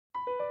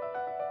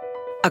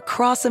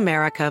Across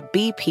America,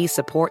 BP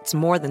supports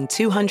more than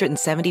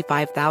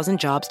 275,000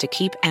 jobs to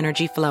keep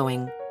energy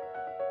flowing.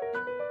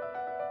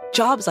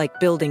 Jobs like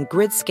building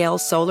grid-scale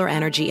solar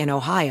energy in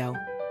Ohio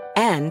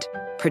and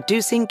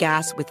producing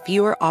gas with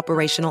fewer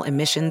operational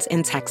emissions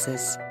in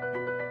Texas.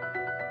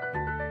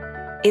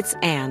 It's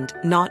and,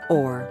 not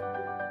or.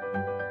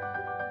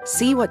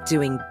 See what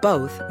doing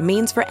both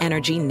means for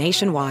energy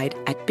nationwide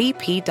at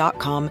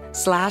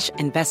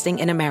bp.com/investing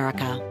in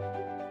America.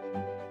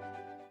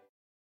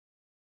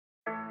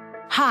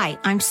 Hi,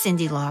 I'm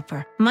Cyndi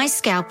Lauper. My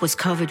scalp was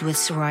covered with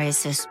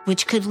psoriasis,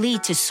 which could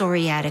lead to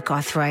psoriatic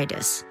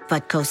arthritis.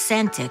 But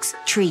Cosentyx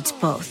treats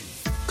both.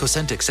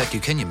 Cosentyx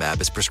secukinumab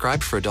is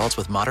prescribed for adults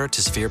with moderate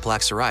to severe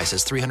plaque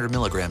psoriasis 300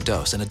 milligram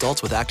dose and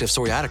adults with active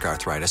psoriatic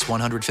arthritis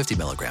 150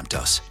 milligram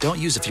dose. Don't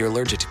use if you're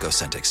allergic to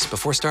Cosentyx.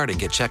 Before starting,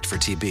 get checked for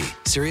TB.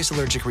 Serious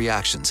allergic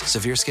reactions,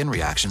 severe skin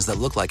reactions that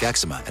look like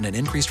eczema, and an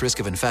increased risk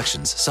of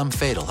infections, some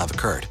fatal, have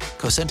occurred.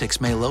 Cosentyx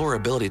may lower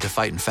ability to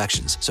fight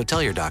infections, so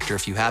tell your doctor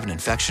if you have an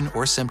infection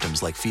or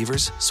symptoms like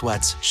fevers,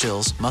 sweats,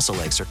 chills,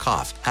 muscle aches, or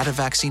cough, had a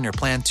vaccine or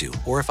plan to,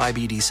 or if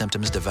IBD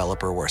symptoms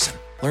develop or worsen.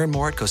 Learn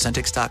more at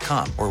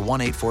Cosentyx.com or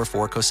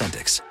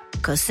 1-844-COSENTYX.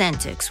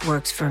 Cosentyx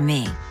works for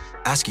me.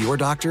 Ask your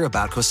doctor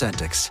about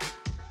Cosentyx.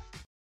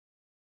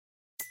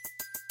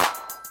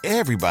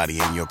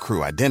 Everybody in your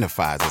crew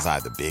identifies as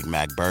either Big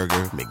Mac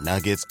Burger,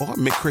 McNuggets, or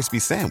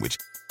McCrispy Sandwich.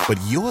 But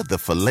you're the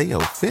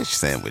Filet-O-Fish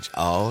Sandwich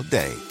all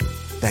day.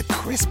 That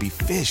crispy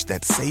fish,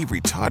 that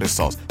savory tartar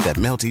sauce, that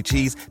melty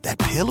cheese, that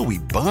pillowy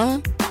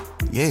bun.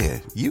 Yeah,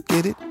 you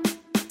get it.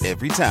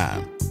 Every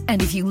time.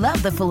 And if you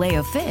love the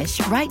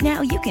Filet-O-Fish, right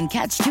now you can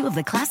catch two of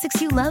the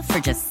classics you love for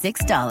just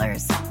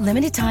 $6.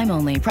 Limited time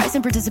only. Price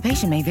and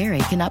participation may vary.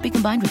 Cannot be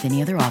combined with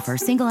any other offer.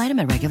 Single item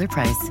at regular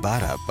price.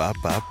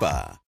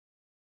 Ba-da-ba-ba-ba.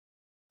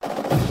 Third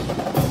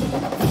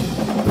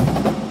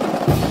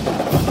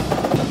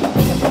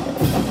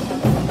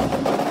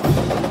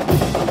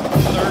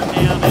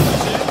down and 2.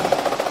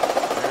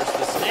 There's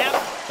the snap.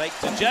 Fake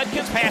to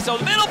Judkins. Pass over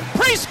the middle.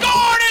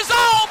 Pre-scored is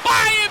all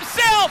by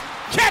himself.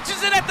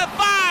 Catches it at the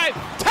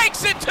 5,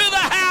 takes it to the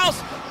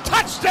house,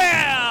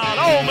 touchdown,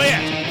 Ole Miss.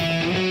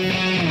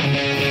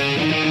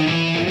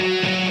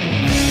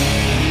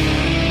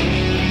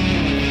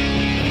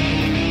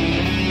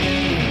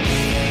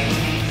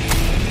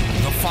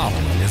 The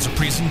following is a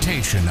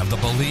presentation of the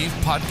Believe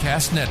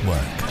Podcast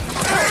Network.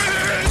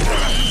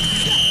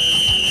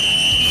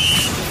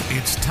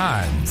 It's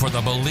time for the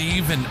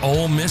Believe in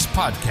Ole Miss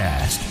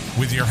podcast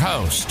with your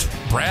host,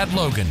 Brad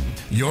Logan,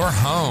 your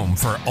home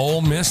for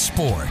Ole Miss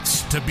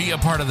sports. To be a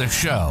part of the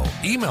show,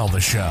 email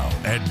the show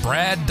at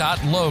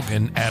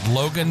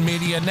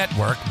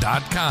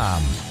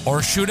brad.logan@loganmedianetwork.com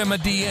or shoot him a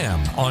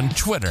DM on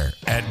Twitter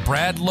at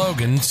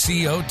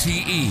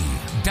BradLoganCOTE.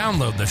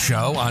 Download the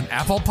show on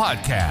Apple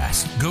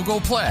Podcasts,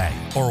 Google Play,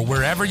 or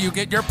wherever you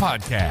get your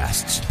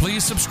podcasts.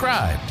 Please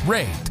subscribe,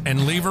 rate,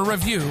 and leave a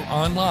review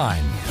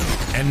online.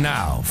 And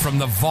now, from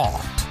the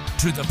vault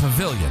to the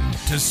pavilion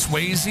to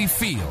Swayze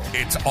Field,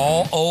 it's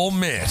all Ole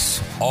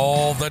Miss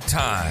all the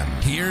time.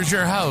 Here's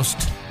your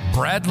host,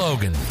 Brad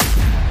Logan.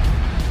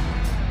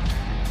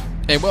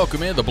 Hey,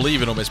 welcome in the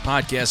Believe in Ole Miss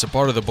podcast, a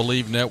part of the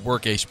Believe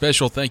Network. A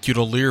special thank you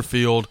to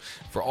Learfield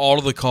for all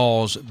of the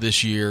calls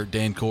this year.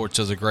 Dan Courts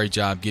does a great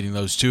job getting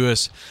those to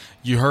us.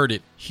 You heard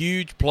it.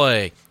 Huge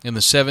play in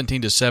the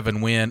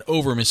 17-7 win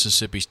over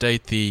Mississippi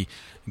State. The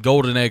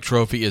Golden Egg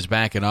Trophy is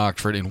back in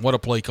Oxford, and what a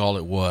play call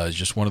it was.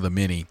 Just one of the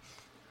many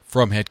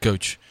from head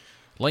coach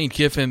Lane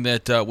Kiffin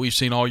that we've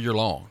seen all year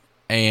long.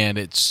 And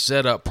it's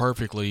set up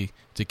perfectly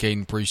to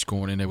Caden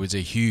Prieskorn, and it was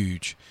a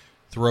huge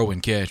throw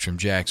and catch from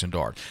Jackson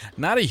Dart.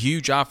 Not a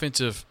huge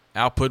offensive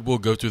output. We'll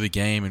go through the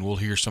game, and we'll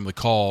hear some of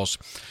the calls.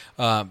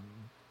 But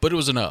it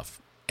was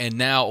enough. And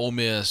now Ole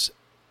Miss,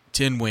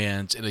 10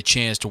 wins and a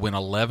chance to win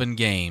 11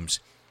 games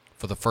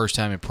for the first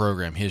time in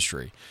program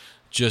history.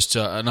 Just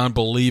an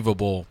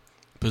unbelievable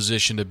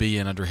position to be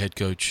in under head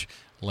coach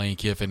Lane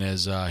Kiffin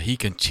as he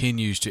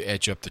continues to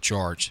etch up the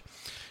charts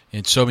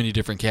in so many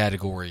different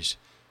categories,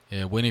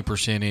 winning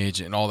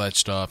percentage and all that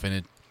stuff,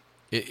 and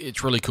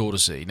it's really cool to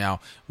see. Now,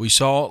 we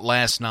saw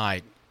last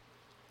night,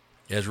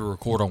 as we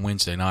record on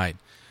Wednesday night,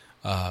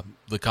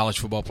 the college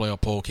football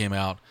playoff poll came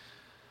out.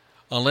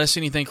 Unless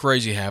anything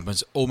crazy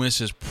happens, Ole Miss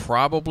is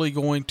probably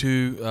going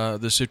to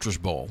the Citrus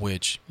Bowl,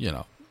 which, you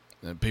know,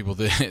 people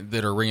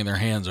that are wringing their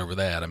hands over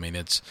that. I mean,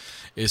 it's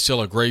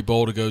still a great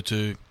bowl to go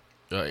to.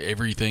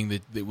 Everything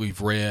that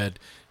we've read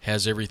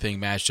has everything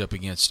matched up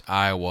against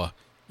Iowa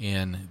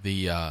in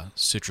the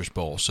Citrus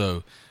Bowl.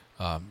 So,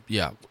 a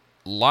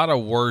lot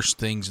of worse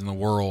things in the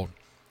world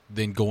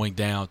than going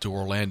down to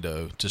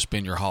Orlando to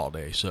spend your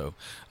holiday. So,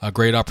 a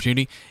great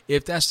opportunity.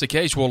 If that's the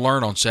case, we'll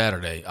learn on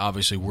Saturday,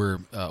 obviously,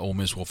 where Ole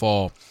Miss will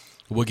fall.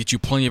 We'll get you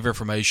plenty of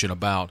information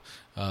about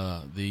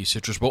the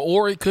Citrus Bowl,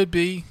 or it could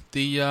be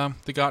the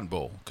Cotton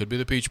Bowl, could be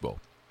the Peach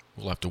Bowl.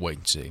 We'll have to wait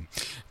and see.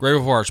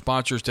 Grateful for our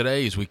sponsors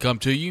today as we come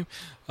to you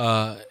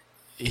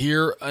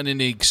here in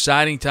an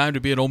exciting time to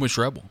be an Ole Miss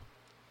Rebel.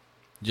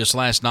 Just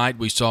last night,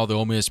 we saw the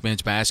Ole Miss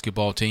men's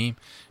basketball team.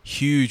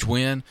 Huge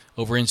win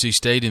over NC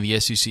State in the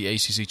SEC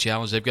ACC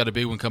Challenge. They've got a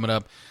big one coming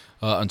up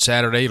on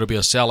Saturday. It'll be a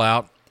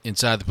sellout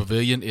inside the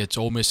pavilion. It's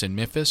Ole Miss and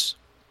Memphis.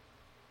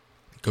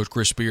 Coach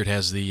Chris Beard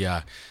has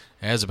the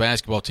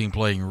basketball team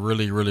playing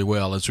really, really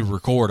well. As we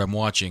record, I'm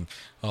watching.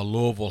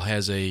 Louisville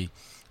has I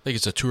think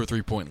it's a 2 or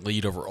 3 point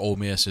lead over Ole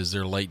Miss as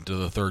they're late into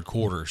the third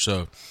quarter.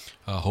 So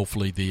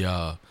hopefully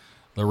the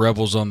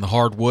Rebels on the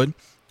hardwood,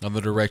 on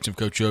the direction of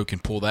Coach O, can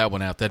pull that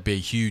one out. That'd be a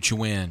huge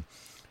win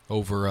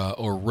over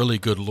a really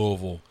good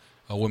Louisville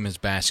women's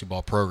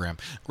basketball program.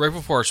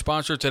 Grateful for our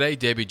sponsor today,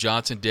 Debbie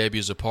Johnson. Debbie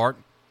is a part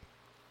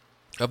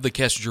of the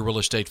Kessinger Real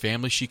Estate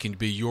family. She can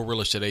be your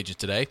real estate agent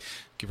today.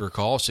 Give her a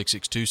call,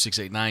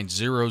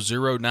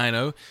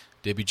 662-689-0090.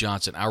 Debbie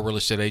Johnson, our real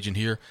estate agent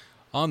here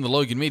on the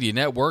Logan Media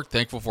Network.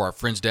 Thankful for our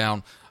friends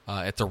down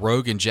at the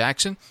Rogue in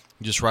Jackson,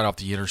 just right off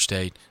the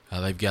interstate.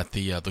 They've got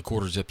the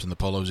quarter zips and the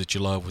polos that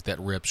you love with that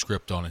Reb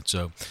script on it.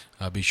 So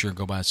be sure and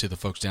go by and see the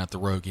folks down at the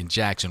Rogue in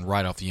Jackson,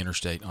 right off the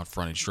interstate on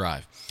Frontage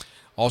Drive.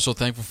 Also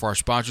thankful for our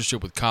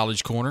sponsorship with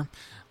College Corner.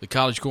 The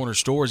College Corner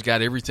store has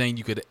got everything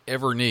you could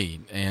ever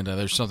need. And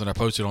there's something I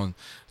posted on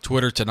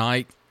Twitter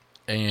tonight.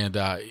 And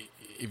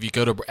if you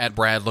go to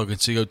 @BradLogan,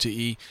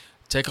 COTE,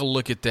 take a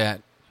look at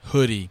that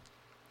hoodie.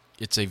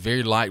 It's a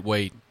very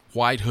lightweight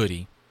white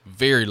hoodie.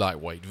 Very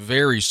lightweight,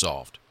 very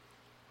soft.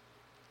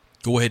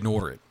 Go ahead and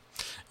order it.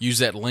 Use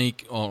that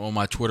link on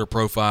my Twitter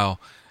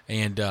profile,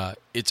 and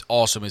it's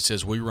awesome. It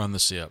says, "We run the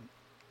SIP."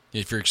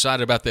 If you're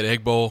excited about that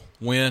Egg Bowl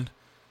win,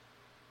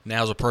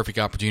 now's a perfect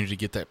opportunity to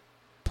get that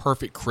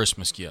perfect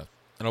Christmas gift.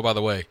 And oh, by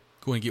the way,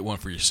 go and get one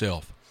for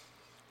yourself.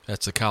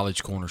 That's the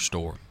College Corner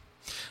store.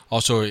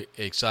 Also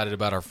excited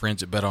about our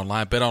friends at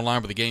BetOnline.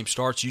 BetOnline, where the game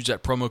starts, use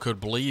that promo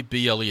code BLEAV,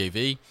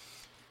 BLEAV,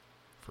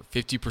 for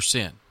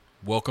 50%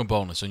 welcome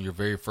bonus on your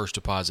very first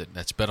deposit.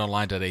 That's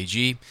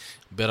betonline.ag.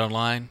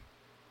 BetOnline,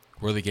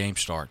 where the game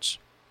starts.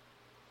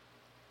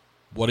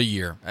 What a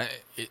year.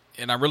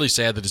 And I'm really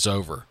sad that it's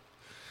over.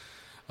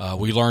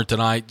 We learned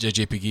tonight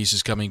J.J. Pegues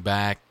is coming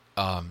back.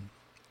 Now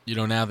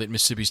that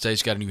Mississippi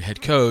State's got a new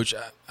head coach,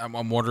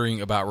 I'm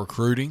wondering about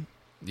recruiting.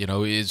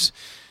 It's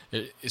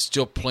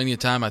still plenty of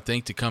time, I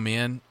think, to come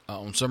in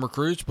on some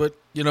recruits. But,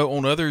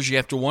 on others, you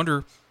have to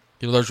wonder,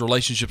 those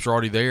relationships are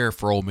already there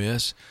for Ole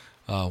Miss.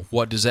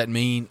 What does that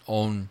mean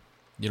on,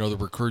 the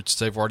recruits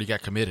they've already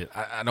got committed?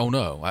 I don't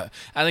know.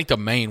 I think the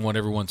main one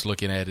everyone's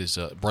looking at is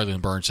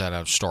Braylon Burnside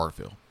out of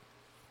Starkville.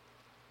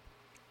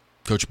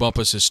 Coach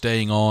Bumpus is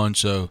staying on,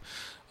 so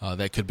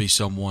that could be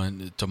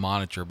someone to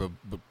monitor. But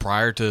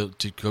prior to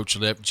Coach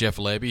Jeff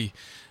Lebby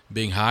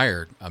being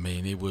hired,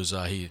 it was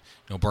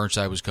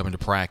Burnside was coming to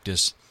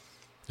practice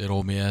at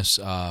Ole Miss,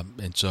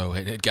 and so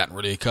had gotten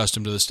really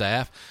accustomed to the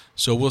staff.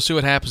 So we'll see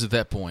what happens at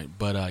that point.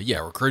 But,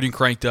 recruiting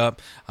cranked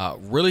up.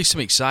 Really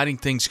some exciting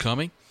things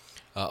coming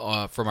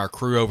from our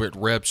crew over at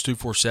Rebs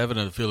 247,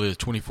 an affiliate of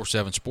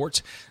 24/7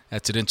 Sports.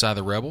 That's at Inside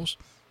the Rebels.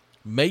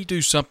 May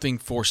do something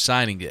for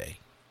signing day,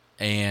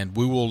 and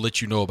we will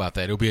let you know about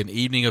that. It'll be an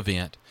evening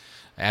event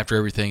after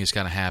everything has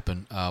kind of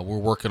happened. We're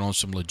working on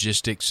some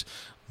logistics,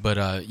 but,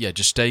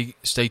 just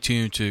stay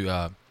tuned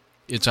to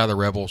Inside the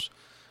Rebels.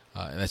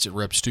 And that's at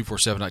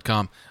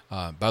Rebs247.com.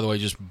 By the way,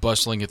 just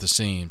bustling at the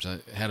seams. I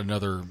had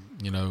another,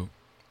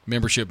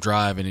 membership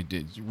drive, and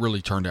it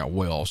really turned out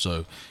well.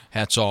 So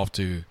hats off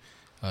to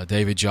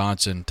David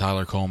Johnson,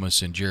 Tyler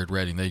Comas, and Jared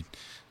Redding. They've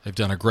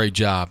done a great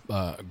job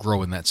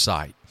growing that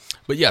site.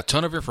 But, yeah, a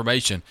ton of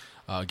information.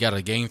 Got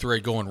a game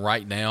thread going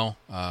right now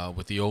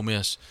with the Ole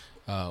Miss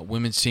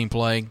women's team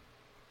playing.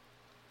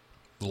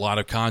 A lot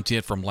of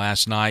content from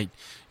last night,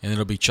 and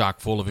it'll be chock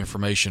full of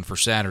information for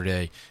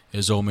Saturday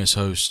as Ole Miss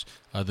hosts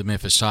the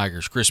Memphis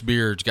Tigers. Chris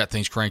Beard's got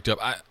things cranked up.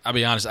 I'll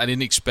be honest, I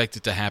didn't expect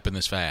it to happen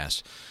this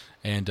fast.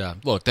 And,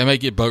 look, they may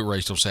get boat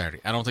raced on Saturday.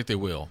 I don't think they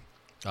will.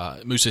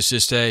 Musa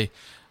Siste,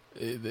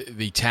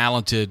 the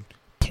talented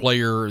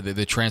player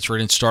that transferred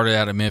in, started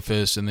out at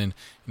Memphis and then,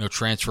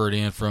 transferred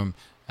in from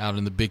out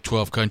in the Big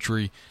 12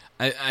 country.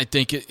 I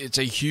think it's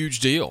a huge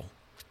deal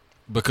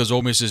because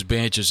Ole Miss's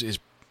bench is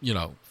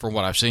from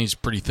what I've seen, is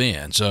pretty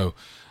thin. So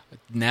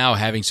now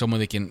having someone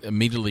that can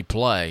immediately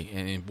play,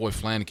 and boy,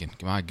 Flanagan,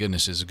 my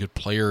goodness, is a good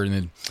player. And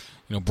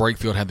then,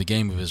 Brakefield had the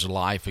game of his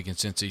life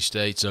against NC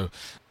State. So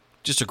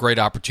just a great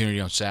opportunity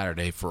on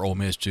Saturday for Ole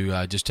Miss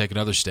to just take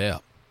another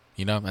step.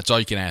 That's all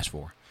you can ask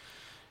for.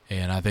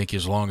 And I think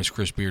as long as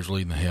Chris Beard's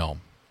leading the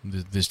helm,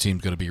 this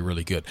team's going to be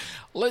really good.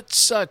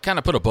 Let's kind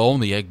of put a bow on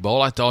the Egg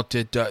Bowl. I thought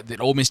that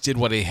Ole Miss did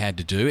what they had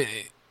to do.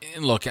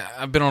 And look,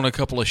 I've been on a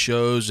couple of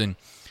shows, and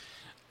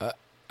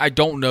I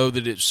don't know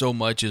that it's so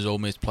much as Ole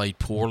Miss played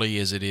poorly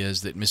as it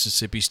is that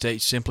Mississippi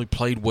State simply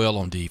played well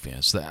on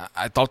defense.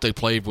 I thought they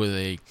played with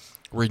a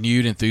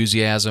renewed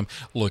enthusiasm.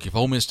 Look, if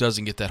Ole Miss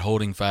doesn't get that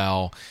holding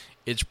foul,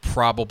 it's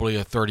probably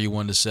a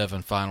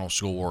 31-7 final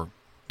score,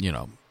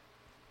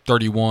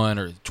 31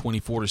 or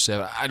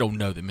 24-7. I don't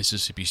know that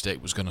Mississippi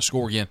State was going to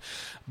score again,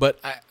 but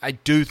I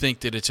do think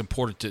that it's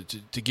important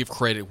to give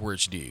credit where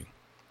it's due.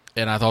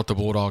 And I thought the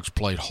Bulldogs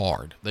played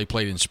hard. They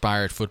played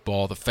inspired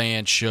football. The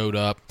fans showed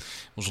up.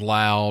 It was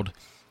loud.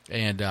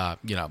 And,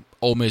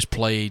 Ole Miss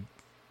played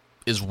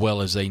as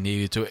well as they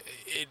needed to.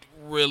 It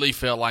really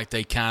felt like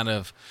they kind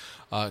of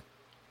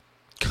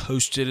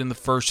coasted in the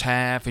first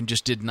half and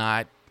just did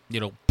not,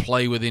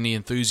 play with any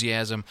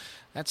enthusiasm.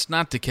 That's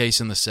not the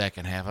case in the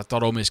second half. I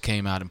thought Ole Miss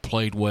came out and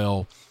played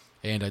well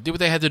and did what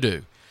they had to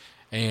do.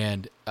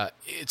 And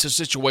it's a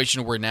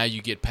situation where now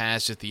you get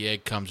past it, the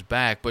egg comes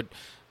back. But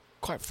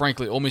quite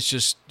frankly, Ole Miss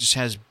just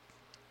has,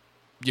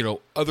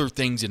 other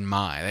things in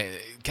mind,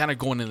 kind of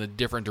going in a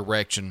different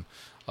direction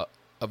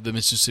of the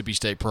Mississippi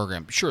State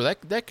program. Sure,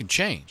 that can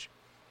change.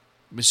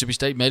 Mississippi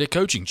State made a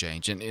coaching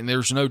change, and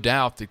there's no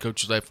doubt that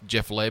Coach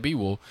Jeff Lebby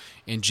will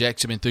inject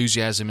some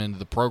enthusiasm into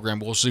the program.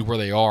 We'll see where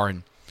they are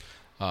in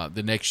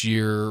the next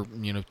year,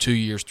 2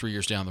 years, 3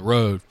 years down the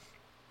road.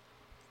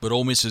 But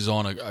Ole Miss is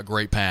on a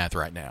great path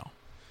right now.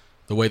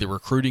 The way the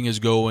recruiting is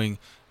going,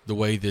 the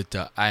way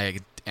that I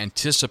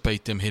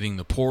anticipate them hitting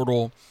the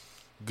portal.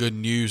 Good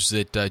news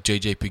that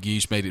J.J.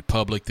 Pegues made it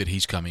public that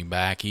he's coming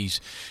back. He's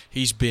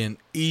been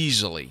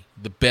easily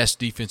the best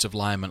defensive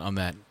lineman on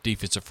that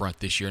defensive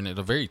front this year, and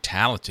a very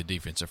talented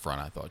defensive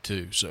front, I thought,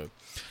 too. So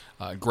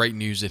great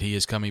news that he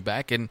is coming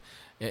back, and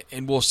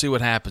we'll see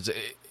what happens.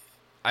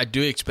 I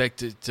do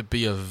expect it to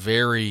be a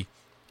very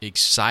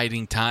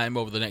exciting time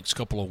over the next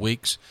couple of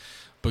weeks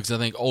because I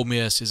think Ole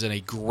Miss is in a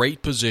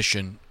great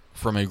position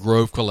from a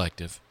Grove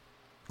collective,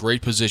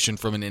 great position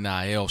from an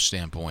NIL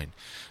standpoint,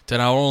 to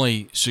not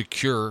only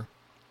secure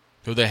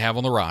who they have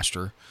on the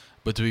roster,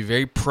 but to be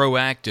very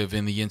proactive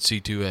in the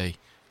NC2A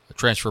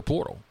transfer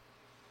portal.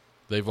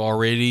 They've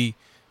already,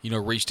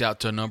 reached out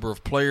to a number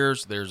of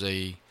players.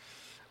 I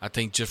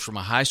think just from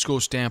a high school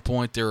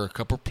standpoint, there are a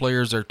couple of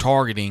players they're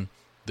targeting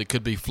that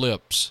could be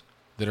flips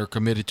that are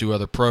committed to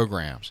other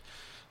programs.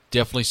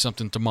 Definitely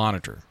something to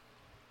monitor.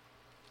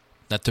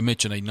 Not to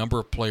mention a number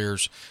of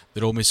players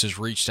that Ole Miss has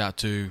reached out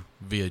to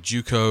via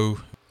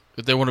JUCO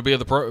that they want to be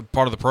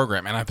part of the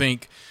program. And I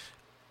think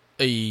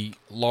a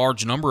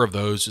large number of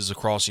those is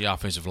across the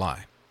offensive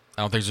line.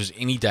 I don't think there's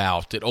any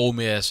doubt that Ole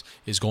Miss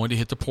is going to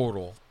hit the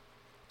portal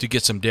to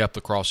get some depth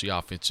across the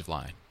offensive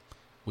line.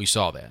 We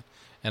saw that.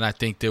 And I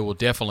think they will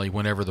definitely,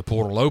 whenever the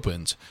portal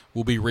opens,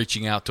 will be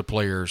reaching out to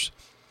players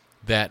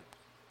that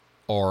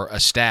are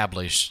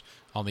established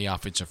on the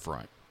offensive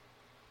front.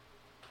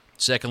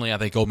 Secondly, I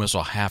think Ole Miss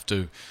will have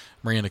to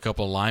bring in a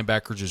couple of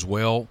linebackers as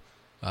well.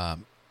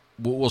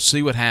 We'll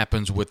see what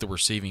happens with the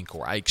receiving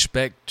corps. I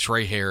expect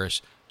Trey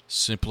Harris,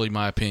 simply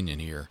my opinion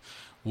here,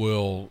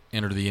 will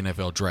enter the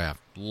NFL draft.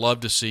 Love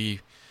to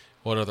see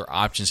what other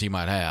options he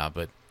might have,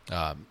 but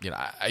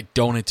I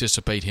don't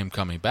anticipate him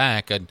coming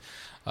back. And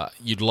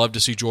you'd love to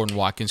see Jordan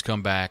Watkins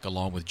come back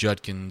along with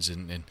Judkins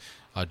and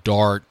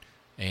Dart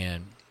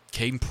and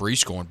Caden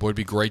Prescorn. Boy, it'd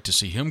be great to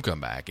see him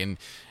come back. And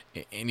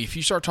if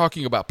you start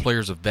talking about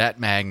players of that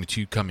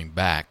magnitude coming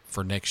back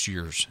for next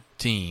year's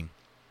team,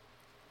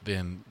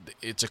 then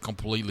it's a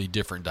completely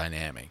different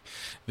dynamic.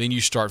 Then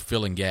you start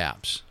filling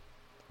gaps.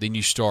 Then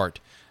you start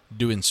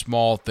doing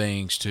small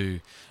things to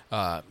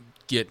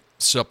get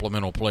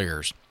supplemental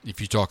players. If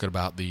you're talking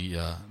about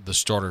the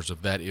starters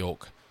of that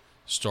ilk,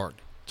 start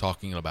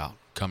talking about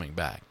coming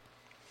back.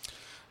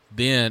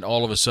 Then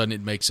all of a sudden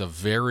it makes a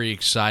very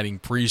exciting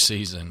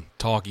preseason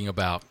talking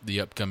about the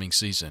upcoming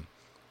season.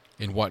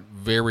 And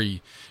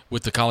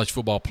with the college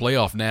football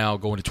playoff now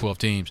going to 12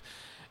 teams,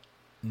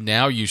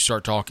 now you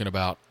start talking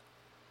about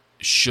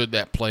should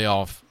that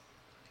playoff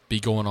be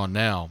going on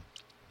now,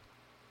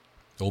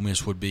 Ole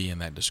Miss would be in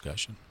that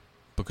discussion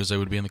because they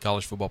would be in the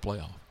college football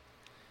playoff.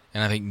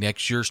 And I think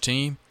next year's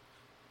team,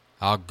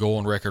 I'll go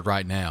on record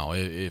right now,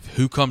 if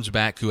who comes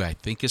back, who I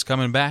think is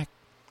coming back,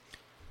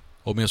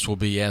 Ole Miss will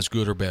be as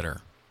good or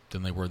better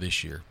than they were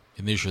this year.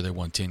 And this year they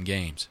won 10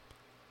 games.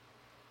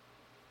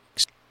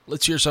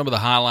 Let's hear some of the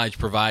highlights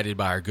provided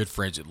by our good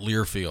friends at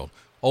Learfield.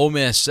 Ole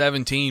Miss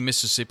 17,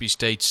 Mississippi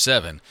State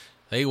 7.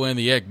 They win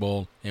the Egg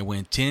Bowl and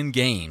win 10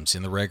 games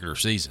in the regular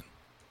season.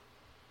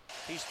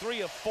 He's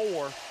 3 of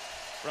 4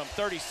 from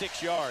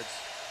 36 yards,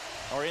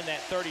 or in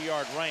that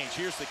 30-yard range.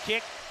 Here's the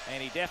kick,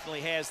 and he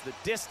definitely has the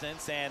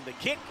distance, and the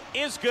kick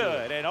is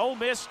good. And Ole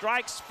Miss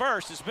strikes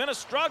first. It's been a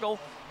struggle,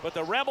 but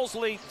the Rebels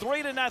lead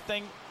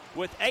 3-0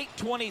 with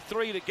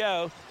 8:23 to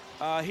go.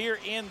 Here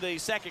in the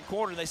second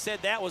quarter, and they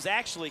said that was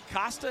actually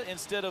Costa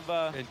instead of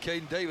and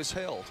Caden Davis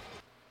held.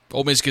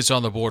 Ole Miss gets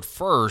on the board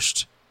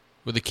first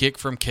with a kick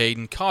from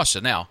Caden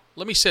Costa. Now,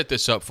 let me set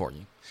this up for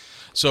you.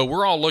 So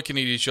we're all looking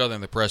at each other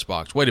in the press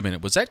box. Wait a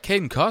minute, was that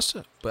Caden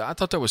Costa? But I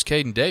thought that was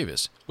Caden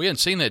Davis. We hadn't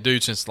seen that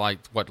dude since,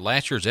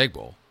 last year's Egg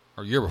Bowl,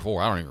 or year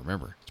before. I don't even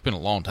remember. It's been a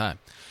long time.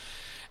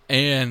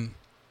 And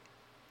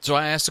so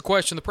I asked the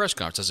question in the press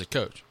conference. I said,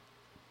 Coach,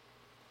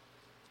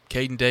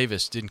 Caden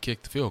Davis didn't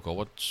kick the field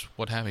goal.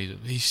 What happened?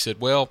 He said,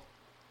 well,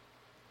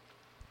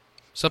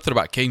 something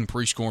about Caden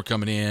Prescorn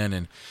coming in,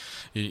 and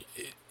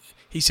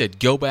he said,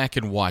 go back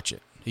and watch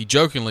it. He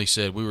jokingly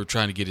said we were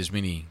trying to get as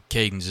many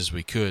Cadens as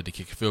we could to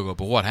kick a field goal,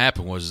 but what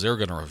happened was they were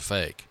going to run a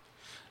fake.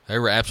 They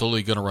were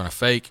absolutely going to run a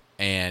fake,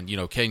 and,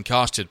 Caden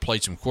Costa had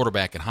played some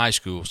quarterback in high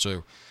school,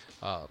 so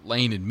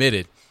Lane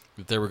admitted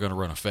that they were going to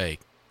run a fake.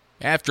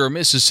 after a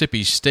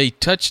Mississippi State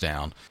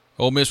touchdown.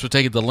 Ole Miss would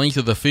take it the length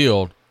of the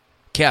field,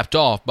 capped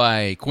off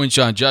by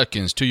Quinshon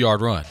Judkins'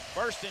 2-yard run.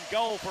 First and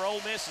goal for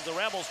Ole Miss as the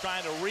Rebels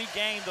trying to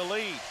regain the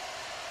lead.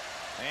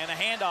 And a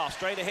handoff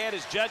straight ahead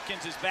as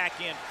Judkins is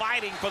back in,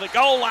 fighting for the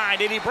goal line.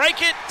 Did he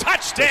break it?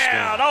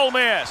 Touchdown, Ole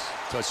Miss.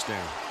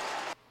 Touchdown.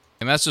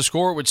 And that's the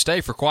score it would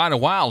stay for quite a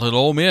while. Did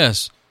Ole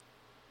Miss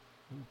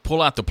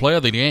pull out the play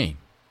of the game?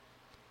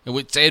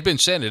 They had been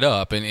setting it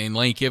up, and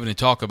Lane Kiffin had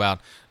talked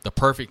about the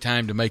perfect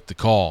time to make the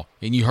call.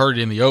 And you heard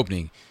it in the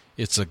opening.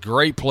 It's a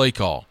great play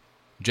call.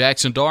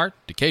 Jackson Dart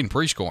to Caden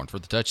Prescorn for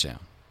the touchdown.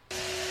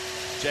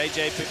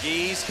 J.J.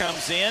 Pegues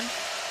comes in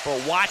for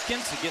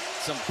Watkins to get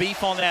some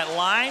beef on that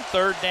line.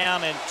 3rd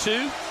down and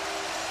 2.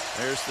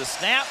 There's the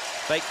snap.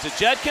 Fake to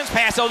Judkins.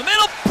 Pass over the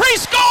middle.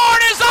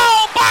 Prescorn is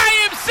on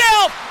by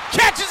himself.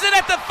 Catches it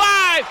at the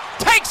 5.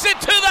 Takes it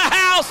to the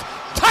house.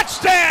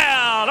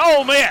 Touchdown,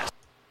 Ole Miss.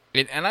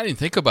 And I didn't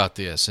think about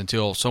this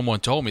until someone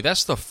told me.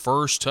 That's the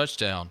first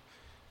touchdown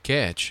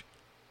catch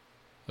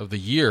of the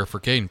year for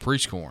Caden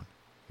Prescorn.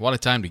 What a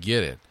time to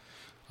get it.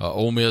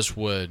 Ole Miss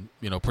would,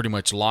 pretty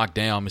much lock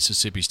down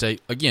Mississippi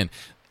State. Again,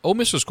 Ole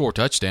Miss would score a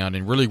touchdown,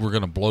 and really we're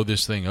going to blow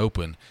this thing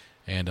open.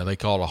 And they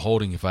called a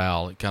holding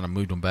foul. It kind of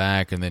moved them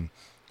back, and then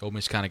Ole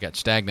Miss kind of got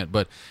stagnant.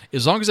 But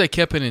as long as they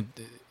kept it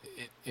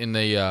in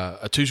a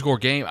 2-score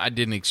game, I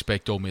didn't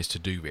expect Ole Miss to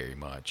do very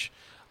much.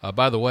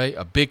 By the way,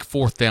 a big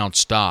 4th down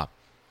stop,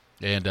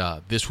 and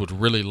this would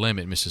really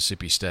limit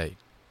Mississippi State.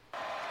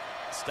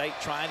 State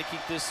trying to keep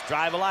this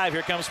drive alive.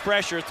 Here comes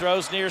pressure.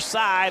 Throws near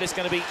side. It's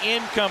going to be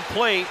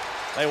incomplete.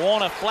 They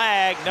want a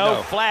flag.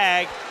 No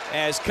flag.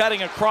 As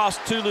cutting across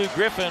Tulu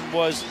Griffin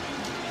was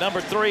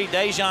number 3,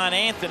 Dejon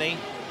Anthony.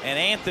 And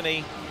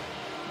Anthony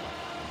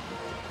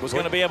was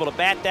going to be able to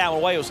bat that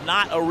one away. It was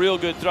not a real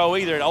good throw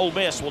either, and Ole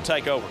Miss will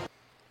take over.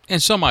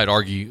 And some might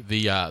argue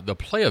the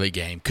play of the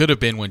game could have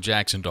been when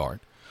Jackson Dart,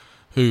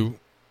 who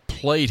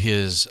played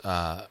his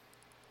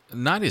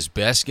not his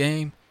best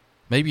game,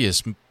 maybe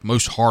his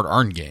most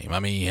hard-earned game. I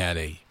mean, he had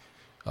a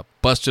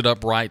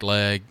busted-up right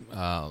leg,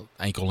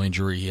 ankle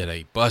injury. He had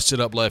a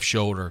busted-up left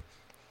shoulder.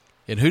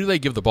 And who do they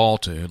give the ball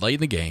to late in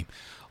the game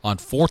on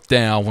 4th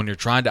down when you're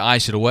trying to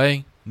ice it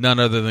away? None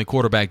other than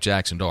quarterback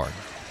Jackson Dart.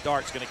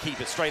 Dart's going to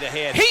keep it straight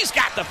ahead. He's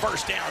got the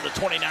first down on the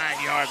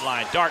 29-yard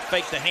line. Dart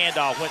faked the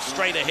handoff, went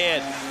straight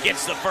ahead,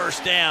 gets the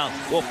first down.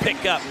 We'll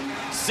pick up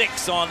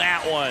 6 on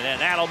that one, and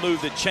that'll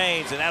move the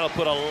chains, and that'll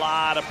put a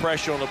lot of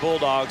pressure on the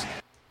Bulldogs.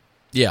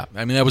 Yeah,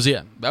 I mean, that was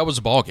it. That was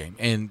the ball game.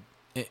 And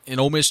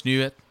Ole Miss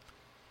knew it.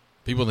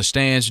 People in the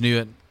stands knew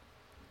it.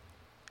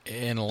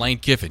 And Lane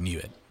Kiffin knew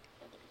it.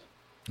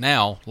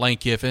 Now, Lane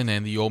Kiffin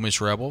and the Ole Miss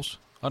Rebels,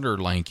 under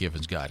Lane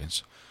Kiffin's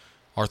guidance,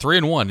 are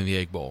 3-1 in the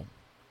Egg Bowl.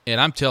 And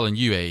I'm telling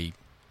you,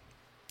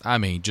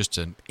 just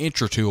an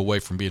inch or two away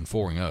from being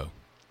 4-0.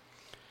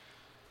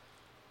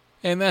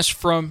 And that's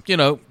from,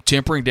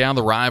 tempering down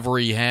the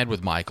rivalry he had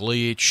with Mike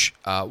Leach.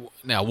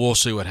 Now, we'll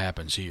see what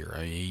happens here.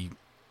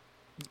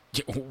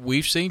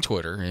 We've seen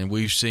Twitter, and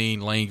we've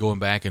seen Lane going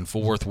back and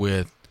forth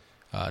with,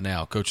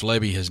 now, Coach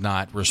Lebby has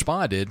not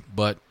responded,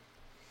 but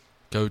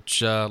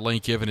Coach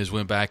Lane Kiffin has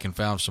went back and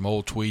found some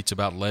old tweets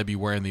about Lebby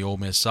wearing the Ole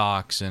Miss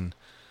socks and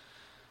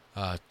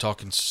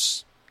talking,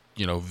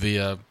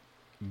 via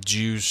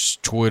Juice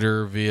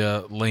Twitter,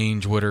 via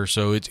Lane Twitter.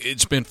 So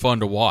it's been fun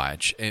to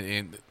watch,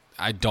 and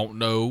I don't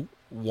know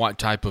what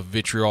type of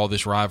vitriol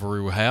this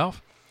rivalry will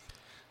have.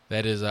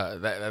 That is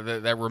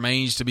that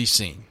remains to be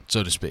seen,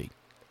 so to speak.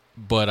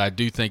 But I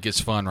do think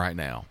it's fun right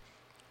now,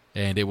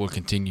 and it will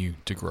continue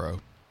to grow.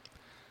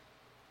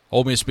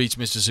 Ole Miss beats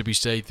Mississippi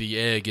State. The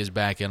Egg is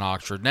back in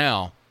Oxford.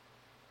 Now,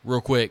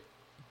 real quick,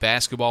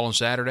 basketball on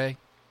Saturday,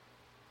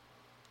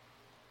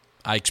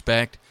 I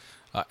expect.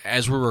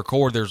 As we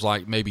record, there's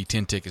like maybe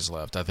 10 tickets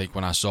left, I think,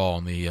 when I saw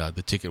on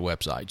the ticket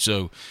website.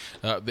 So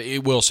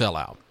it will sell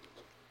out.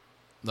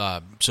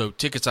 So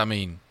tickets,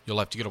 you'll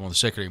have to get them on the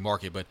secondary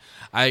market, but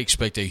I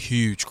expect a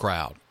huge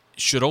crowd.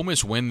 Should Ole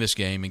Miss win this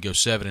game and go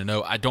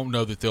 7-0, I don't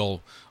know that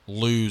they'll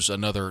lose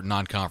another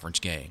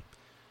non-conference game.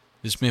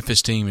 This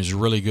Memphis team is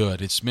really good.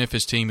 This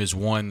Memphis team is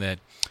one that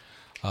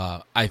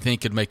I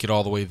think could make it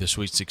all the way to the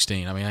Sweet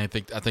 16. I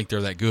think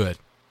they're that good.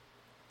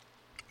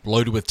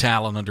 Loaded with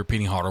talent under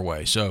Penny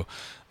Hardaway. So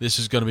this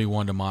is going to be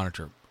one to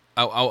monitor.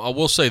 I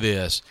will say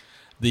this.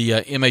 The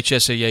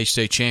MHSAA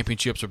State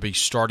Championships will be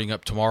starting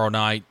up tomorrow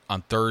night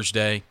on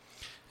Thursday.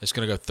 It's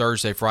going to go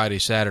Thursday, Friday,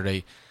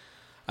 Saturday.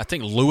 I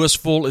think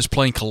Louisville is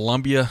playing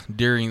Columbia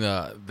during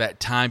that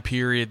time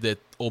period that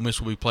Ole Miss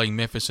will be playing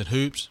Memphis in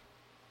hoops.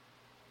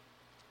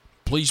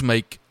 Please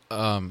make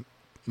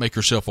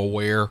yourself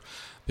aware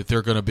that there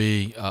are going to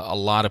be a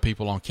lot of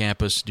people on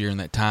campus during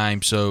that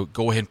time. So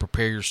go ahead and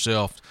prepare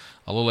yourself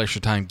a little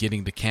extra time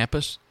getting to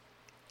campus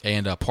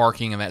and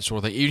parking and that sort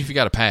of thing. Even if you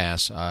got a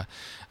pass,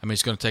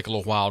 it's going to take a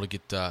little while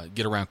to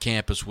get around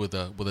campus with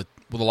a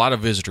lot of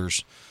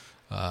visitors.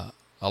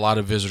 A lot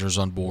of visitors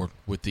on board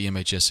with the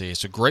MHSAA.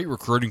 It's a great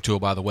recruiting tool,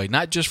 by the way,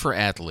 not just for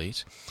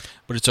athletes,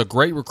 but it's a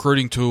great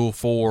recruiting tool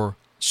for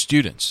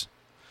students,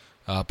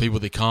 people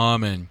that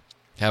come and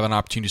have an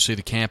opportunity to see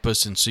the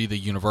campus and see the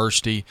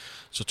university.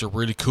 So it's a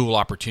really cool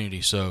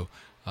opportunity. So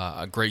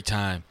a great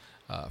time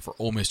for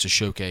Ole Miss to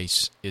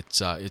showcase its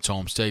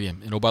home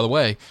stadium. And, oh, by the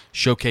way,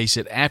 showcase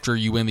it after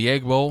you win the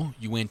Egg Bowl.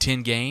 You win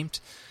 10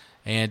 games,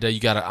 and you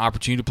got an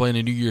opportunity to play in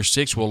the New Year's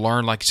Six. We'll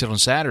learn, like I said, on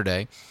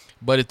Saturday.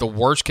 But at the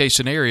worst-case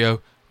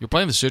scenario, you're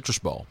playing the Citrus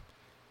Bowl,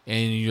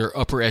 and you're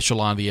upper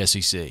echelon of the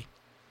SEC.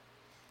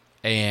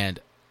 And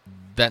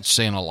that's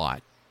saying a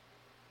lot.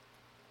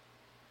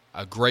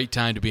 A great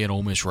time to be an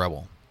Ole Miss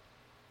Rebel.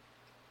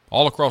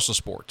 All across the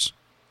sports.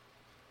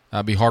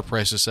 I'd be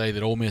hard-pressed to say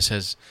that Ole Miss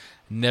has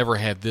never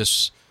had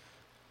this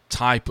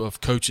type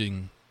of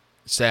coaching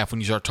staff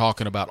when you start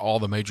talking about all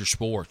the major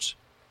sports.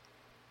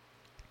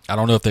 I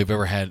don't know if they've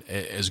ever had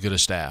as good a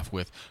staff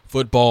with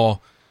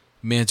football,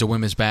 men's and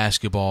women's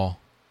basketball,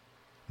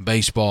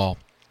 baseball.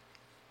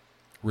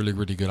 Really,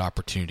 really good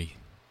opportunity.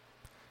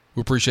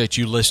 We appreciate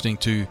you listening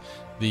to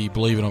the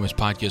Believe in Ole Miss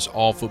podcast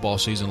all football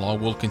season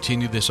long. We'll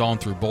continue this on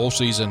through bowl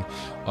season.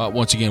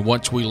 Once again,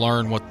 once we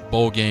learn what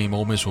bowl game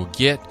Ole Miss will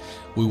get,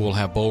 we will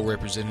have bowl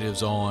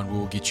representatives on. We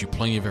will get you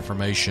plenty of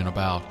information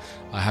about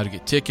how to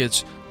get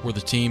tickets, where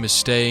the team is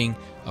staying,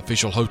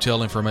 official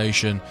hotel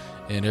information,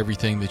 and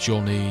everything that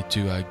you'll need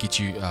to get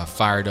you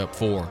fired up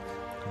for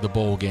the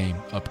bowl game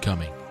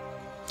upcoming.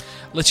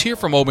 Let's hear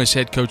from Ole Miss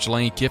head coach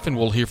Lane Kiffin.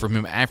 We'll hear from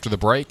him after the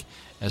break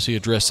as he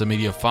addressed the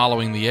media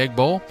following the Egg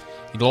Bowl.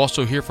 You'll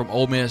also hear from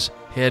Ole Miss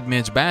head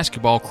men's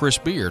basketball Chris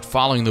Beard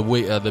following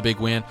the big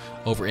win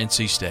over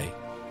NC State.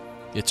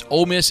 It's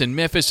Ole Miss and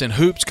Memphis and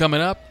hoops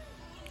coming up.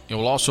 And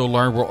we'll also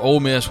learn where Ole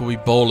Miss will be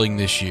bowling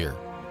this year,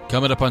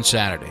 coming up on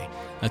Saturday.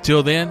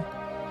 Until then,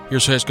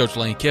 here's head coach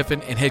Lane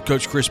Kiffin and head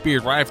coach Chris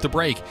Beard right after the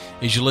break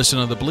as you listen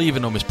to the Believe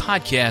in Ole Miss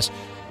podcast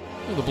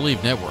or the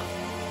Believe Network.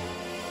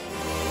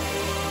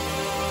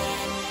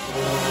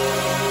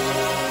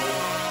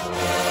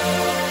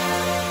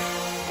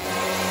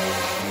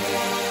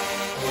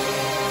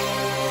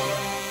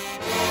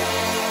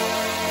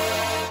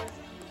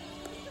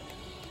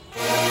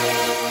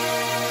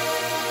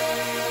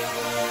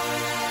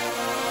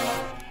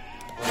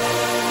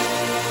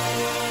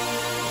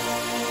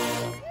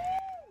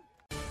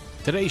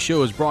 Today's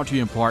show is brought to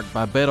you in part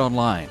by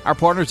BetOnline. Our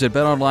partners at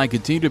BetOnline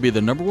continue to be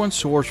the number one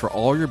source for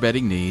all your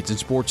betting needs and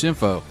sports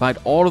info. Find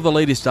all of the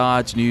latest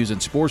odds, news,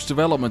 and sports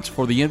developments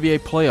for the NBA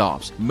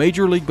playoffs,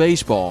 Major League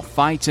Baseball,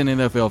 fights, and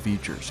NFL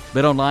futures.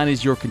 BetOnline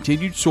is your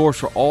continued source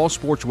for all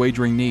sports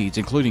wagering needs,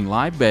 including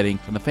live betting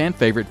and the fan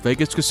favorite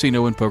Vegas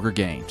casino and poker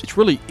games. It's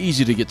really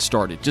easy to get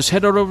started. Just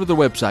head on over to the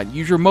website,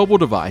 use your mobile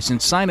device,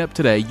 and sign up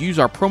today. Use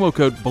our promo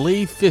code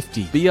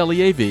BELIEVE50,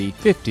 BLEAV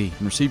 50,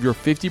 and receive your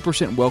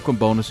 50% welcome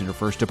bonus in your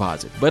first deposit.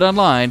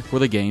 BetOnline,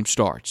 where the game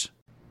starts.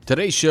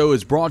 Today's show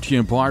is brought to you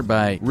in part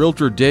by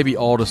Realtor Debbie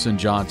Alderson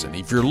Johnson.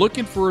 If you're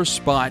looking for a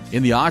spot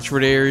in the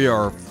Oxford area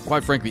or,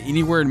 quite frankly,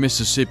 anywhere in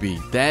Mississippi,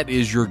 that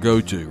is your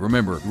go-to.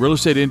 Remember, real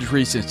estate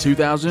industry since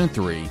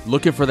 2003.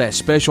 Looking for that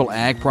special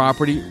ag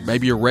property,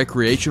 maybe a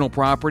recreational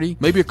property,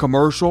 maybe a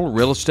commercial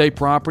real estate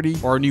property,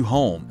 or a new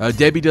home.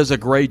 Debbie does a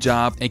great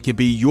job and can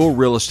be your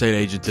real estate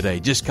agent today.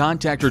 Just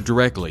contact her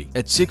directly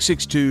at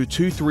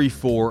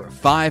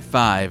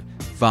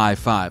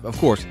 662-234-5555. Of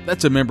course,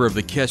 that's a member of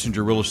the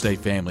Kessinger Real Estate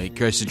family at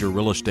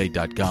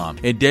KessingerRealEstate.com,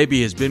 and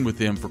Debbie has been with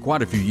them for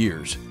quite a few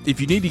years. If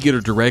you need to get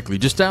her directly,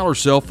 just dial her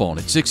cell phone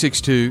at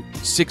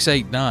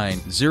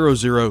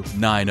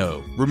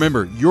 662-689-0090.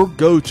 Remember, your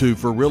go-to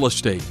for real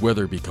estate,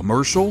 whether it be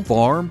commercial,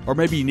 farm, or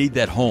maybe you need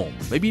that home.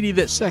 Maybe you need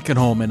that second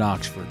home in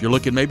Oxford. You're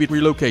looking maybe to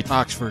relocate to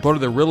Oxford. Part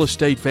of the real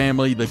estate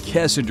family, the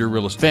Kessinger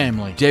Real Estate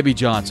family. Debbie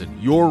Johnson,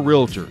 your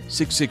realtor,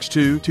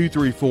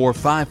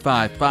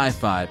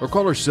 662-234-5555, or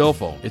call her cell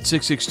phone at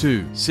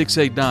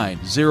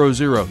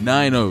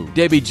 662-689-0090.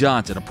 Debbie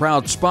Johnson, a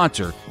proud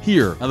sponsor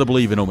here on the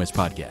Believe in Ole Miss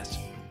podcast.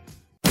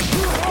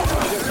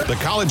 The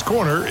College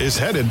Corner is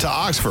headed to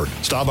Oxford.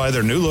 Stop by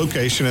their new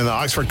location in the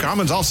Oxford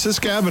Commons off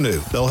Sisk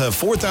Avenue. They'll have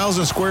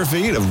 4,000 square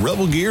feet of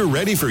Rebel gear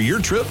ready for your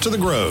trip to the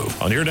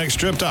Grove. On your next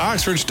trip to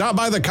Oxford, stop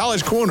by the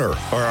College Corner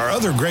or our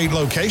other great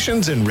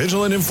locations in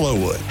Ridgeland and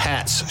Flowood.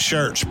 Hats,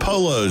 shirts,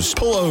 polos,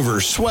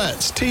 pullovers,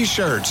 sweats,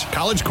 t-shirts.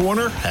 College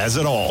Corner has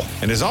it all.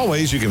 And as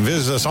always, you can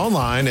visit us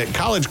online at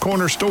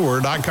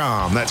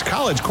collegecornerstore.com. That's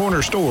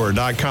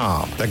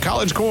collegecornerstore.com. The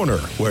College Corner,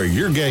 where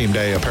your game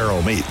day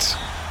apparel meets.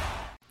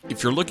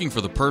 If you're looking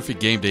for the perfect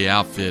game day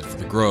outfit for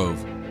the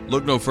Grove,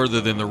 look no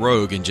further than the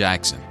Rogue in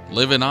Jackson.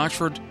 Live in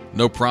Oxford?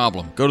 No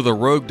problem. Go to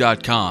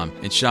therogue.com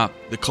and shop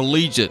the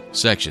collegiate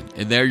section,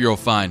 and there you'll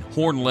find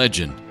Horn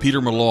legend Peter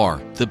Millar,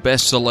 the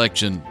best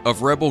selection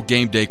of Rebel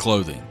game day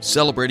clothing,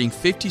 celebrating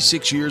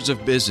 56 years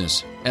of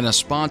business and a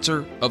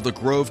sponsor of the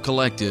Grove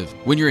Collective.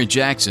 When you're in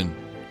Jackson,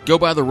 go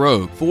by the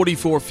Rogue,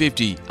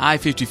 4450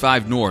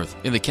 I-55 North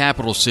in the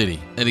capital city.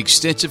 An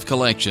extensive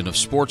collection of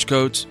sports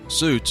coats,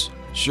 suits,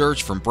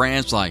 shirts from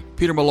brands like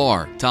Peter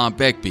Millar, Tom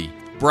Beckby,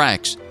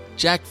 Brax,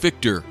 Jack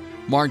Victor,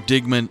 Mark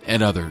Digman,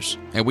 and others.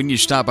 And when you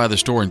stop by the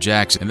store in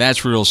Jackson, and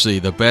that's where you'll see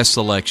the best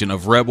selection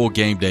of Rebel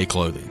game day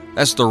clothing.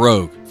 That's the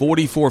Rogue,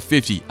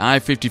 4450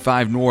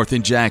 I-55 North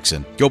in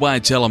Jackson. Go by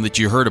and tell them that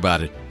you heard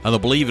about it on the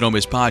Believe in Ole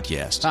Miss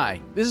podcast. Hi,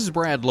 this is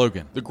Brad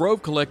Logan. The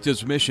Grove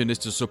Collective's mission is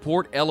to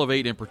support,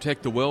 elevate, and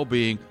protect the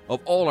well-being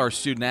of all our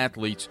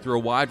student-athletes through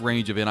a wide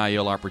range of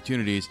NIL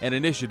opportunities and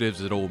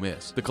initiatives at Ole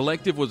Miss. The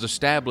Collective was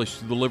established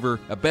to deliver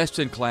a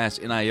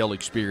best-in-class NIL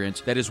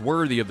experience that is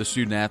worthy of the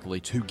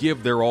student-athletes who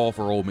give their all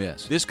for Ole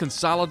Miss. This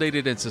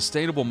consolidated and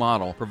sustainable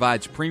model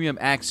provides premium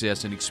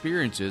access and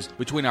experiences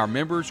between our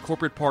members,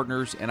 corporate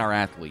partners, and our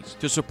athletes.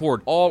 To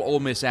support all Ole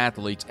Miss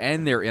athletes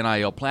and their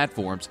NIL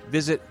platforms,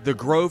 visit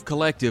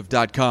thegrovecollective.com.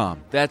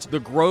 That's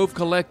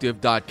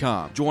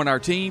thegrovecollective.com. Join our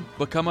team,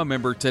 become a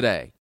member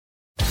today.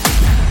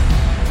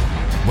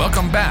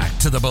 Welcome back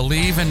to the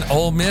Believe in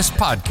Ole Miss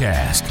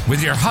podcast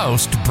with your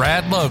host,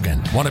 Brad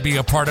Logan. Want to be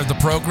a part of the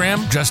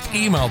program? Just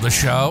email the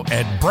show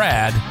at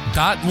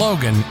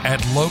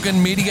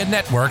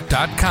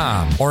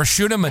brad.logan@loganmedianetwork.com or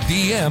shoot him a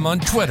DM on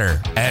Twitter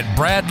at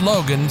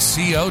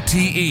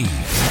BradLoganCOTE.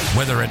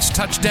 Whether it's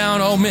touchdown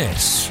Ole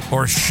Miss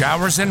or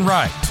showers and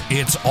right,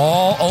 it's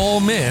all Ole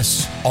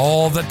Miss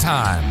all the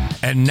time.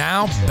 And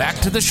now back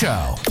to the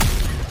show.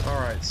 All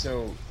right,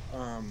 so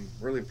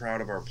really proud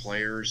of our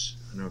players.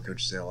 I know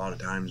coaches say a lot of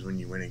times when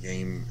you win a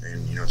game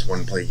and, it's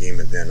one play game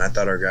at the end. I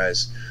thought our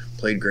guys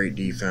played great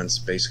defense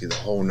basically the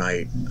whole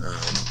night.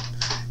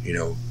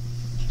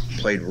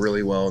 Played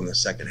really well in the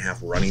second half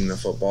running the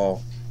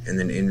football and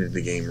then ended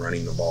the game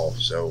running the ball.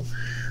 So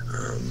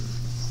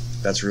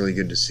that's really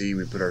good to see.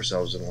 We put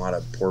ourselves in a lot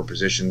of poor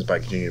positions by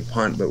continuing to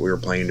punt, but we were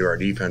playing to our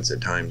defense at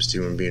times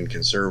too and being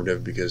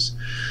conservative because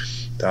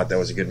thought that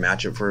was a good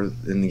matchup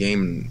in the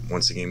game. And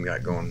once the game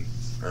got going,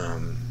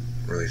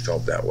 really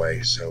felt that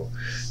way. So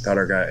thought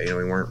our guy, we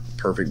weren't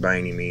perfect by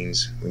any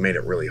means. We made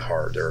it really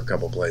hard. There were a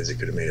couple plays that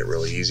could have made it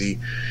really easy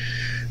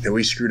that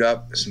we screwed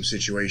up some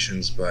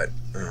situations, but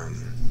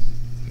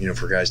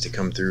for guys to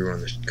come through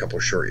on a couple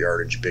short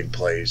yardage big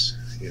plays,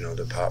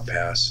 the pop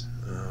pass,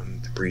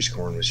 the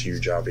pre-scoring was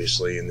huge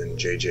obviously, and then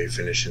JJ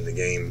finishing the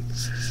game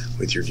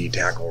with your D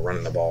tackle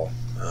running the ball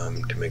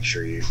to make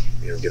sure you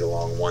get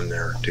along one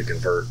there to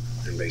convert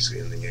and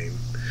basically in the game.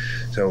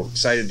 So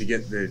excited to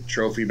get the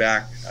trophy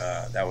back.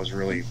 That was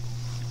really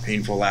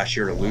painful last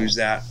year to lose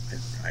that.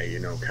 I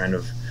kind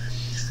of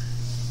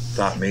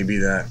thought maybe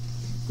that,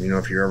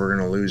 if you're ever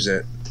going to lose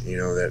it,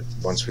 that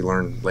once we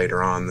learned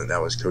later on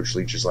that was Coach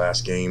Leach's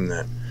last game,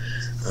 that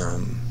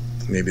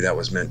maybe that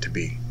was meant to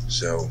be.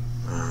 So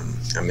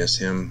I miss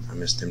him. I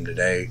missed him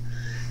today,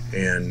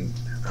 and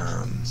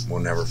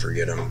we'll never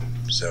forget him.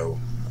 So,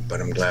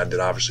 but I'm glad that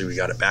obviously we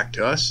got it back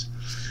to us,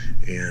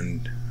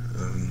 and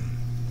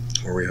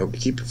where we hope to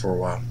keep it for a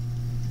while.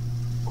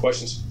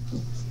 Questions?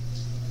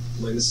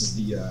 Lane, this is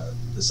the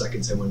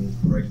second 10-win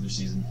regular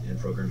season in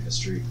program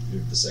history.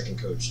 You're the second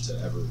coach to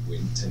ever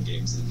win 10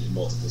 games in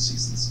multiple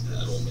seasons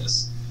at Ole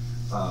Miss.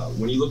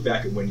 When you look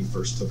back at when you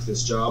first took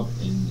this job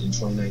in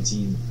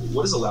 2019,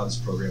 what has allowed this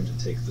program to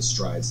take the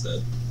strides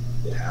that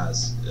it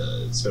has,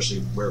 especially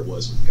where it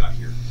was when you got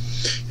here?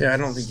 Yeah, I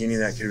don't think any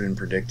of that could have been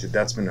predicted.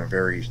 That's been a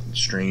very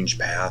strange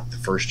path. The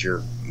first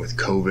year with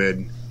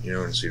COVID,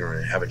 and so you don't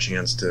really have a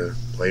chance to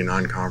play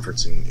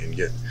non-conference and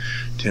get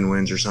 10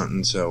 wins or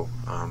something. So,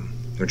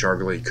 which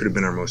arguably could have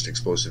been our most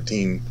explosive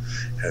team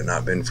had it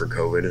not been for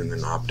COVID and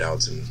then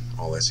opt-outs and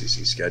all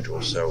SEC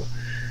schedules. So,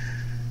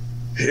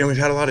 we've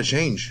had a lot of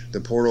change.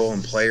 The portal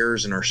and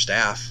players and our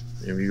staff.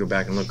 If you go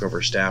back and look over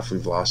our staff,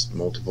 we've lost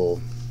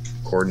multiple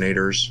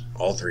coordinators,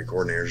 all three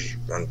coordinators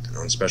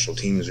on special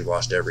teams. We've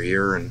lost every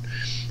year and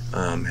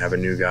have a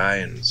new guy.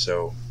 And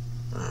so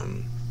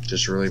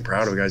just really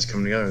proud of the guys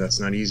coming together. That's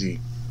not easy.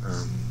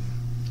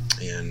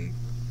 And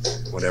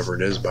whatever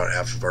it is, about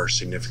half of our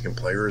significant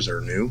players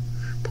are new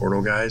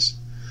portal guys,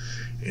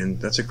 and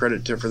that's a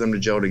credit for them to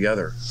gel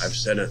together. I've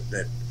said it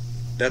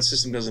that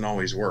system doesn't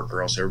always work,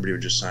 or else everybody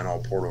would just sign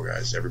all portal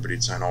guys. Everybody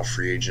would sign all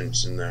free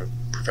agents in the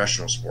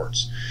professional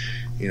sports.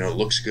 It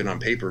looks good on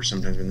paper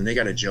sometimes, but then they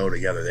got to gel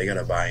together. They got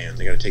to buy in.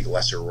 They got to take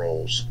lesser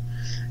roles,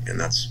 and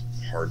that's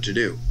hard to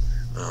do.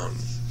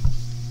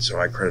 So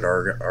I credit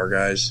our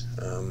guys.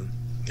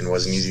 It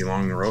wasn't easy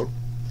along the road.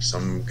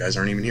 Some guys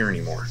aren't even here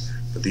anymore,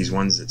 but these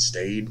ones that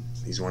stayed,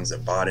 these ones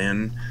that bought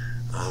in,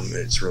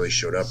 it's really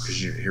showed up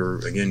because you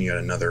got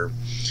another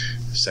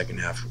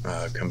second half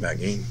comeback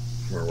game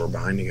where we're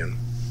behind again.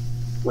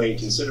 Wayne,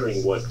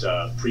 considering what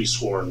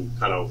Prescorn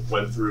kind of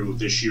went through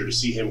this year, to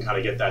see him kind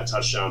of get that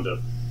touchdown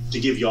to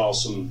give y'all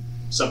some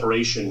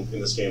separation in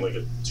this game, like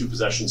a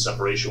 2-possession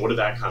separation, what did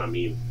that kind of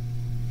mean?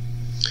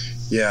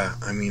 Yeah,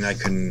 I mean, I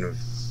couldn't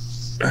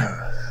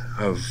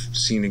have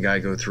seen a guy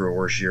go through a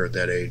worse year at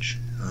that age.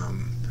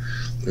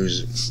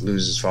 Lose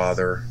his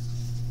father,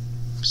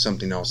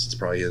 something else that's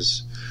probably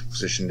his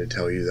position to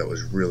tell you that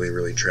was really,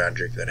 really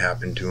tragic that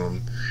happened to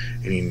him.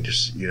 And he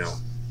just,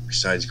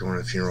 besides going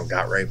to the funeral,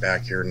 got right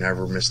back here,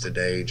 never missed a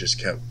day, just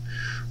kept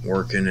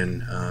working,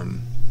 and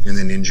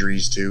then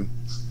injuries too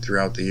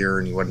throughout the year,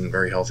 and he wasn't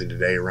very healthy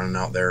today, running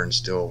out there and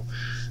still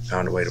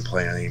found a way to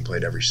play. I think he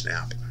played every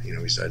snap,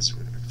 besides a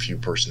few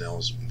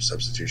personnel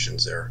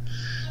substitutions there.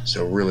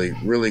 So really,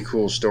 really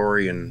cool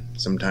story, and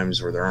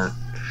sometimes where there aren't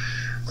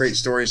great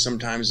stories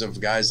sometimes of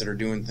guys that are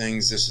doing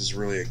things. This is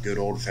really a good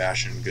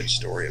old-fashioned good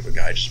story of a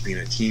guy just being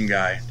a team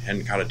guy.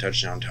 Hadn't caught a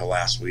touchdown until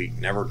last week.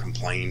 Never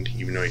complained,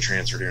 even though he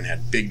transferred here and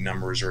had big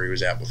numbers where he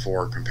was at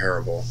before,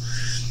 comparable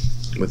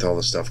with all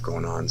the stuff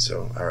going on.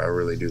 So I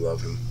really do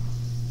love him.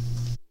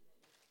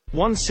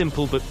 One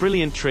simple but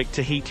brilliant trick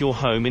to heat your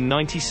home in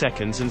 90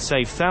 seconds and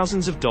save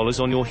thousands of dollars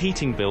on your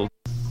heating bill.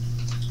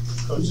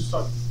 Coach,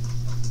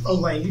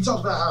 Lane, you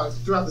talked about how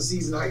throughout the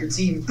season how your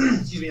team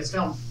has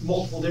found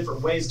multiple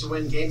different ways to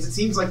win games. It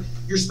seems like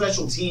your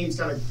special teams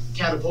kind of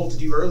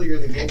catapulted you earlier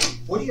in the game.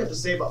 What do you have to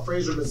say about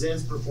Fraser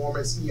Mazin's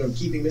performance,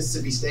 keeping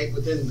Mississippi State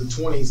within the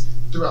 20s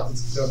throughout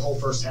the whole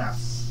first half?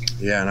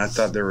 Yeah, and I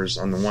thought there was,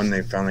 on the one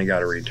they finally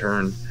got a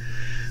return,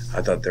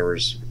 I thought there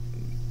was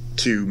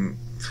two,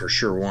 for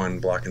sure one,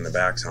 blocking the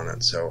backs on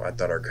it. So I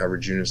thought our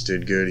coverage units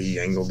did good. He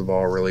angled the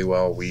ball really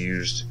well. We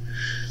used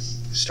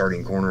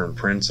starting corner and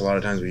Prince. A lot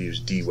of times we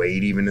used D.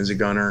 Wade even as a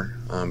gunner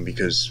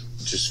because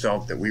just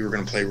felt that we were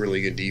going to play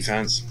really good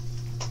defense.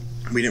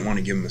 We didn't want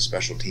to give him a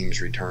special teams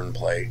return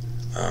play,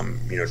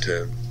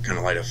 to kind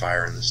of light a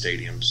fire in the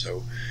stadium.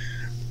 So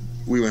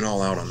we went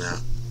all out on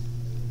that.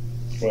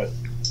 What?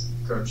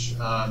 Coach,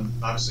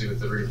 obviously with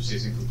the regular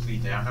season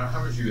complete now,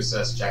 how would you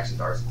assess Jackson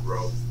Dart's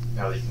growth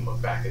now that you can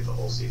look back at the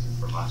whole season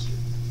from last year?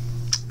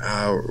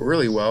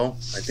 Really well.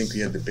 I think we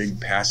had the big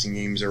passing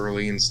games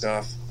early and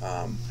stuff.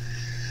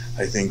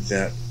 I think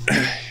that,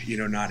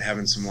 not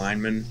having some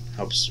linemen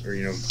helps, or,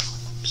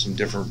 some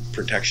different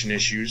protection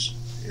issues,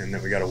 and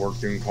that we got to work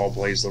through and call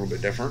plays a little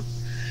bit different,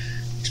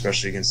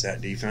 especially against that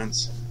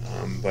defense.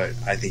 But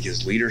I think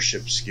his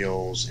leadership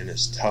skills and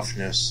his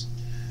toughness,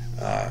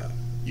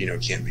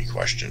 can't be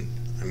questioned.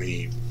 I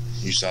mean,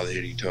 you saw the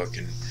hit he took,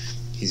 and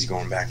he's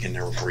going back in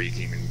there before you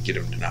can even get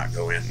him to not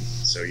go in.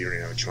 So you don't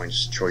even have a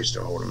choice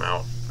to hold him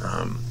out.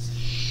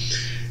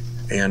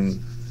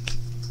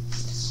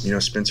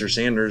 Spencer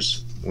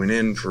Sanders went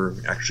in for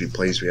actually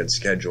plays we had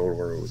scheduled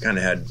where we kind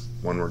of had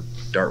one where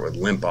Dart would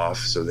limp off,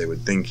 so they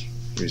would think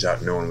he was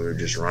out knowing we would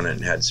just run it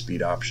and had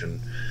speed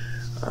option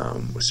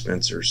with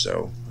Spencer.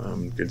 So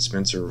good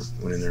Spencer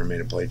went in there and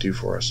made a play too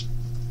for us.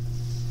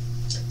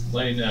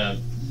 Lane,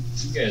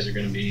 you guys are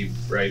going to be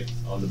right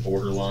on the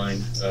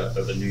borderline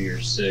of a New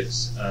Year's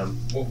Six.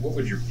 What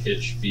would your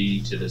pitch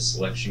be to the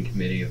selection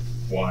committee of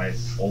why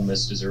Ole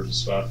Miss deserves a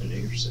spot in New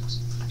Year's Six?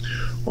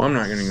 Well, I'm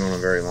not going to go on a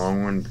very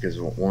long one because,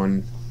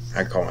 one,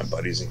 I call my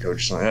buddies and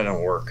coaches, that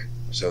don't work.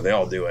 So they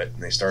all do it,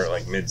 and they start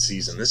at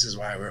mid-season. This is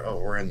why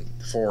we're in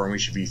 4 and we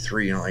should be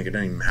 3. It doesn't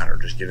even matter.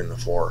 Just get in the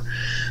 4.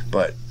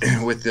 But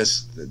with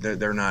this,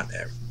 they're not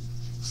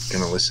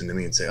going to listen to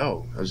me and say,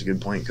 oh, that was a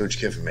good point Coach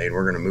Kiffin made.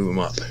 We're going to move him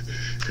up,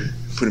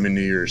 put him in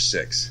New Year's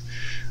 6.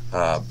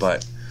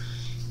 But,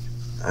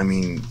 I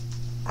mean,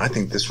 I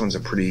think this one's a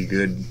pretty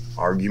good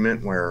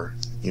argument where,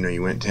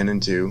 you went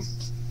 10-2.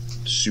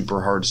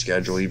 Super hard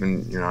schedule,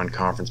 even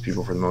non-conference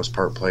people for the most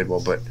part played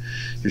well, but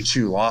your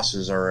 2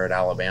 losses are at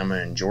Alabama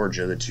and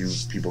Georgia, the 2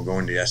 people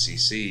going to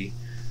SEC,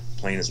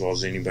 playing as well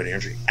as anybody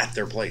entry at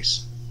their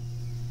place.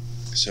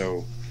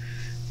 So,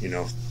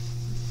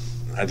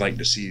 I'd like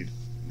to see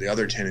the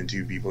other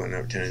 10-2 people end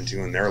up 10-2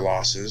 in their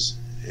losses,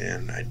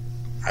 and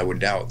I would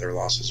doubt their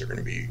losses are going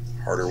to be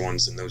harder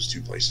ones than those 2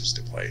 places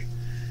to play,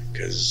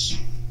 because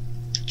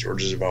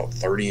Georgia's about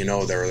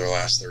 30-0 their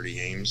last 30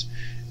 games,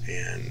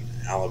 and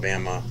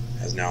Alabama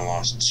has now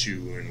lost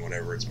 2 in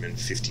whatever it's been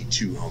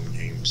 52 home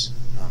games.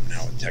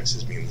 Now with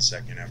Texas being the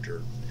second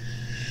after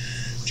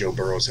Joe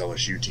Burrow's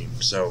LSU team.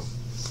 So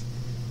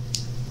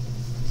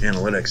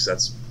analytics,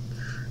 that's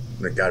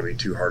got to be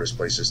 2 hardest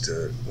places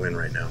to win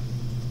right now.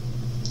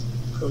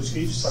 Coach,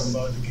 can you just talk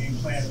about the game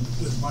plan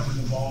with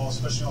running the ball,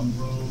 especially on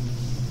the road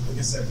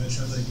against that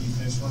Metro Lake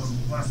defense,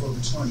 running for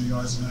over 200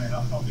 yards tonight?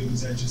 How big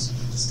is that, just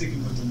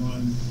sticking with the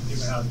run,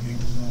 given how the game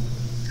was going?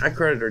 I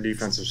credit our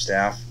defensive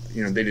staff.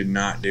 They did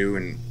not do,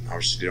 and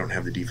obviously they don't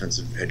have the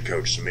defensive head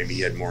coach, so maybe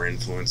he had more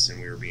influence than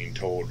we were being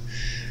told.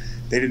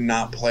 They did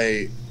not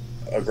play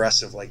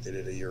aggressive like they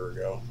did a year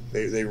ago.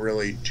 They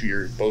really,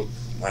 both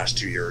last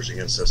 2 years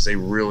against us, they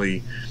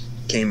really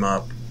came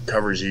up,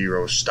 cover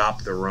 0,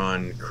 stop the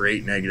run,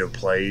 create negative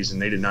plays,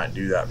 and they did not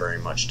do that very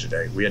much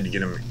today. We had to get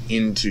them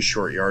into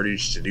short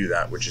yardage to do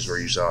that, which is where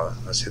you saw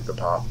us hit the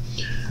pop,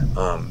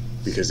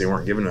 because they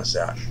weren't giving us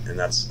that, and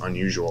that's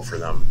unusual for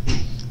them.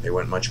 They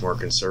went much more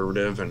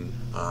conservative, and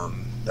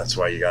that's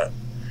why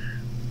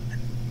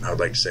I would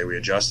like to say we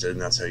adjusted, and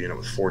that's how you end up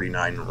with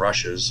 49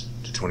 rushes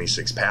to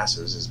 26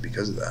 passes is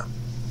because of that.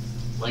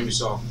 Lane, we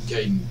saw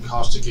Caden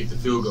Costa kick the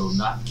field goal,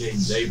 not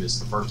Caden Davis,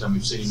 the first time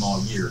we've seen him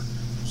all year.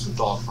 What's the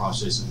thought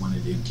process of when they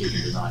did kick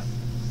him tonight?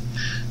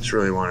 Just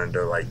really wanted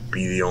to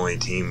be the only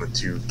team with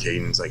 2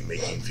 Cadens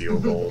making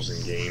field goals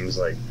in games,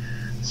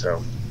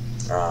 so.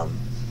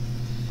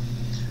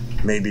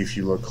 Maybe if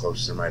you look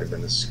close, there might have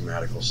been a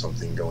schematical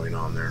something going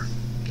on there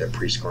that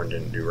Prescorn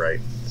didn't do right.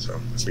 So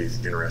it'd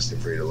be interesting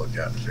for you to look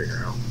at and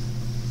figure out.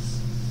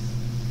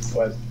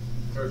 What?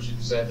 Coach, you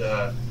said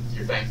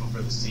you're thankful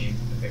for this team.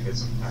 I think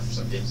it's after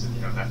some games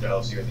that, after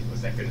LSU, I think it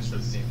was thank goodness for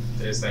this team.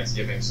 Today's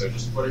Thanksgiving, so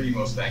just what are you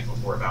most thankful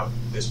for about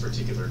this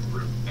particular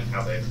group and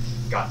how they've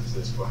gotten to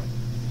this point?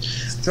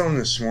 I told them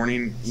this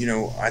morning,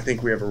 I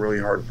think we have a really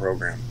hard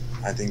program.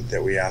 I think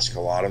that we ask a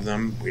lot of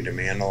them. We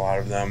demand a lot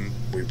of them.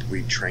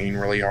 We train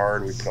really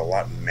hard. We put a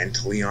lot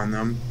mentally on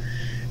them.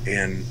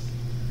 And,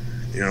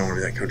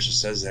 that coach just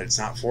says that it's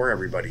not for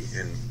everybody.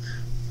 And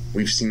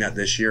we've seen that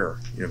this year.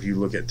 If you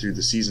look at through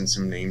the season,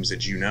 some names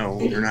that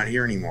they're not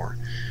here anymore.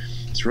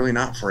 It's really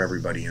not for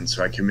everybody. And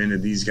so I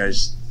commended these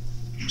guys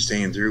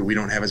staying through. We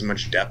don't have as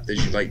much depth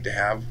as you'd like to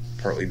have,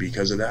 partly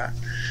because of that.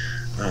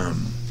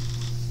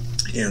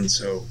 And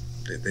so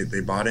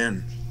they bought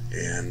in,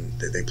 and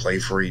they play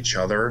for each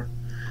other.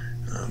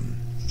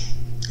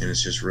 And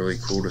it's just really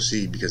cool to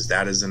see, because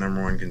that is the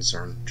number one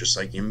concern. Just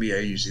like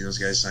NBA, you see those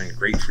guys sign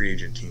great free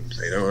agent teams.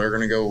 They're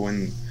going to go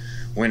win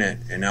it,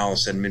 and now all of a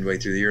sudden midway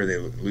through the year they're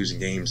losing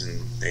games and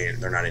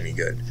they're not any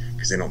good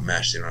because they don't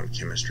mesh, they don't have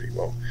chemistry.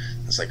 Well,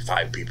 that's like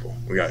 5 people.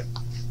 We got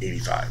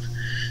 85.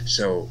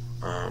 So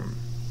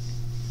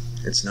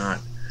it's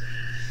not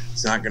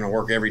going to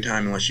work every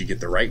time unless you get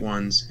the right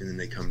ones, and then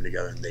they come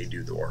together and they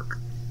do the work.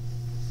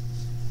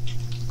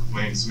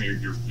 Lane, some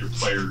of your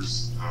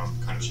players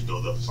kind of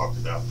build up, talked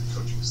about the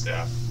coaching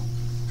staff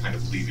kind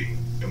of leaving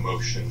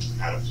emotion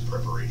out of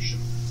preparation.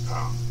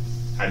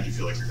 How did you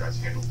feel like your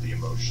guys handled the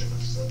emotion of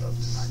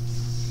tonight?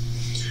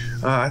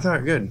 I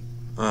thought good.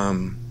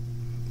 And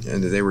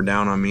they were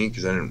down on me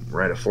because I didn't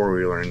ride a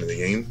 4-wheeler into the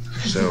game.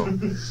 So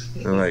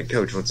they're like,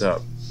 Coach, what's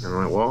up? And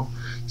I'm like, well,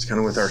 it's kind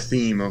of with our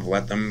theme of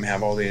let them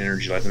have all the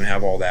energy, let them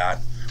have all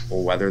that.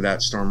 We'll weather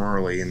that storm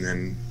early, and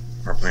then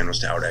our plan was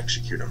to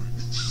out-execute them,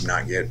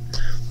 not get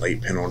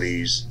late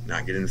penalties,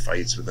 not get in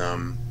fights with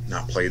them,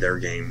 not play their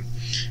game,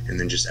 and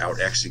then just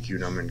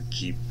out-execute them and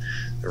keep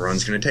 – the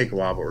run's going to take a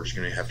while, but we're just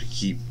going to have to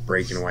keep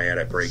breaking away at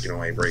it, breaking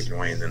away,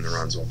 and then the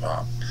runs will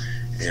pop.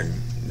 And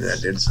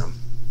that did some.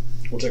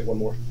 We'll take one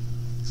more.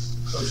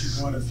 Coach,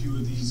 you've won a few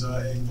of these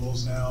Egg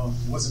Bowls now.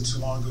 It wasn't too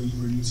long ago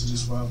you were new to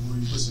this rivalry.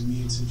 What's it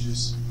mean to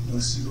just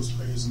see those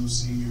players and those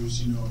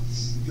seniors?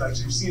 Like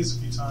you've seen this a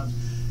few times.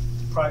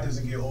 Pride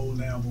doesn't get old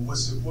now, but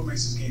what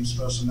makes this game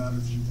special now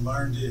that you've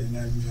learned it and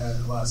that you've had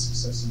a lot of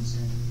success in this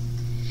game?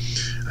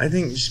 I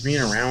think just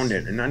being around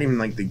it, and not even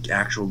like the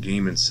actual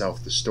game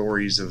itself, the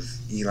stories of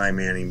Eli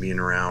Manning being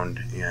around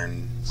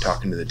and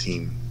talking to the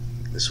team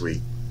this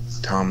week,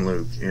 Tom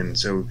Luke, and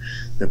so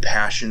the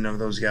passion of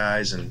those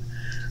guys, and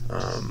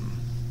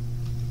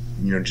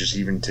just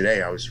even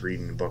today I was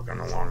reading a book on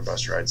a long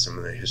bus ride, some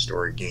of the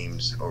historic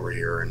games over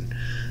here, and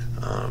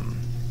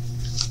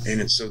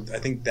it's so I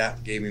think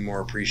that gave me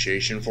more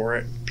appreciation for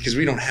it, because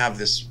we don't have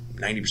this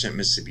 90%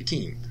 Mississippi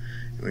team.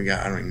 We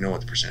got, I don't even know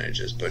what the percentage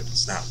is, but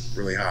it's not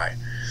really high.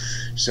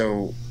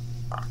 So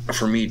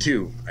for me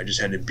too, I just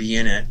had to be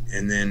in it,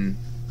 and then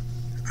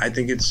I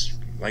think it's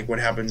like what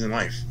happens in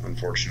life,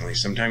 unfortunately.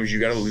 Sometimes you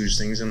got to lose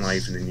things in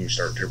life, and then you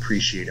start to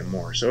appreciate it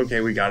more. So,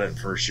 okay, we got it.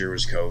 First year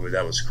was COVID.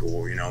 That was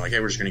cool. Like, hey,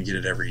 we're just going to get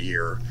it every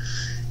year.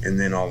 And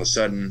then all of a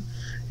sudden,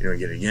 we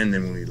get it again.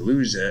 Then when we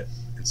lose it,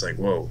 it's like,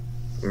 whoa,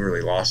 we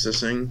really lost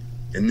this thing.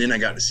 And then I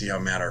got to see how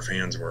mad our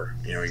fans were.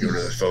 You go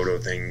to the photo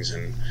things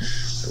and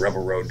the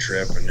Rebel Road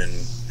trip, and then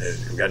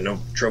we got no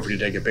trophy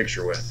to take a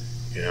picture with,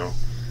 And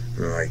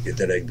they're like, get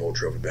that Egg Bowl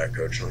trophy back,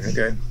 Coach. I'm like,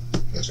 okay.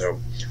 So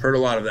heard a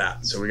lot of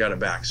that. So we got it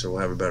back. So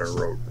we'll have a better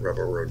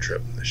Rebel Road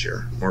trip this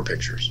year. More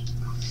pictures.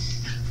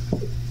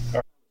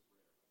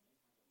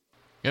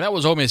 And that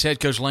was Ole Miss head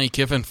coach Lane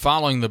Kiffin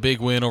following the big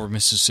win over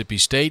Mississippi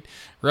State.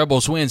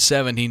 Rebels win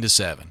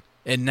 17-7.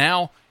 And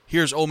now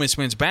here's Ole Miss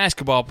men's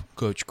basketball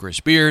coach Chris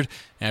Beard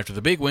after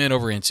the big win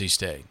over NC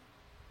State.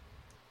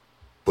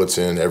 Puts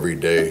in every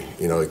day.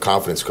 The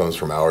confidence comes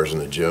from hours in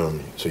the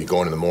gym. So you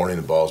go in the morning,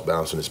 the ball's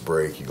bouncing its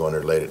break. You go in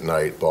there late at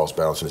night, ball's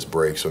bouncing its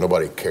break. So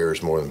nobody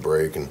cares more than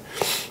break. And,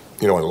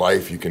 in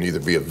life you can either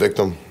be a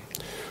victim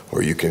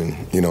or you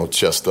can,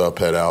 chest up,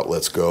 head out,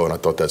 let's go. And I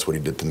thought that's what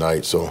he did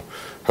tonight. So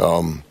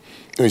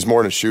he's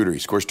more than a shooter. He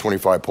scores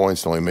 25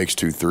 points and only makes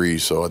 2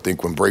 threes. So I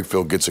think when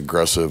Brakefield gets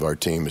aggressive, our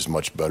team is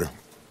much better.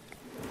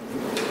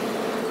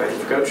 Thank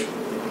you, Coach.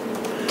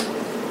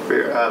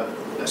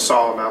 I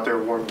saw him out there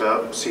warmed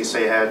up.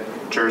 Cisse had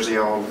jersey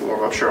on,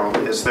 warm-up shirt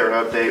on. Is there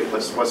an update?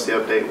 What's the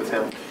update with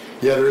him?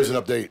 Yeah, there is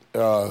an update.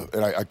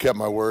 And I kept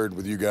my word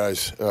with you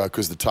guys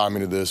because the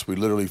timing of this, we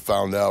literally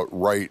found out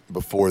right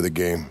before the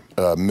game,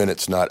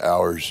 minutes, not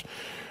hours.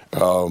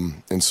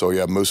 And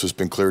so, Musa's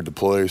been cleared to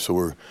play, so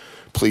we're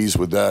pleased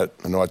with that.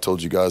 I know I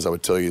told you guys I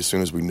would tell you as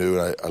soon as we knew,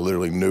 and I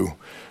literally knew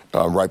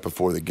right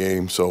before the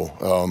game.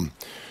 So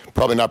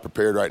probably not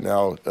prepared right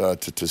now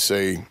to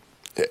say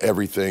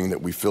everything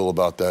that we feel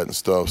about that and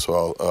stuff.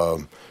 So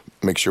I'll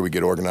make sure we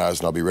get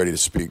organized, and I'll be ready to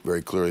speak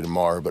very clearly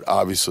tomorrow. But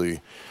obviously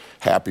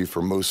happy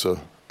for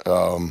Musa,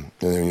 and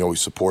then, we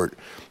support,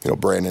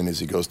 Brandon as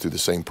he goes through the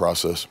same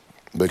process.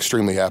 But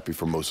extremely happy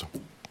for Musa.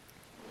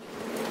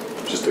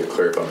 Just to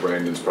clarify,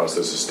 Brandon's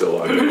process is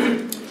still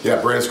ongoing.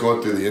 Yeah, Brandon's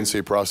going through the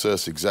NCAA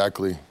process,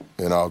 exactly.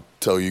 And I'll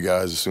tell you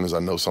guys as soon as I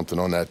know something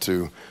on that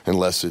too,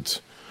 unless it's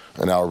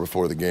an hour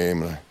before the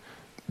game, and I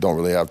don't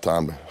really have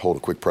time to hold a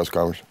quick press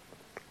conference.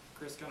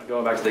 Chris, kind of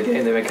going back to the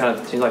game, they kind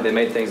of seemed like they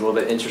made things a little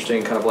bit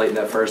interesting kind of late in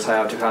that first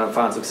half to kind of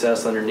find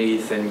success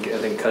underneath and I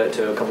think cut it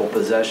to a couple of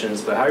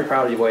possessions. But how are you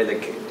proud of the way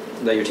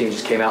that your team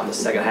just came out in the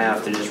second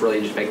half to just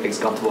really just make things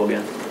comfortable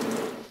again?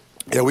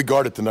 Yeah, we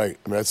guarded tonight.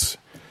 I mean,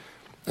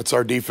 that's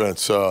our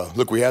defense.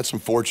 Look, we had some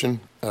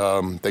fortune.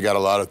 They got a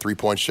lot of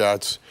three-point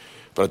shots,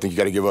 but I think you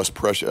got to give us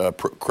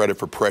credit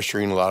for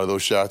pressuring a lot of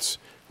those shots.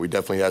 We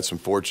definitely had some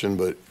fortune,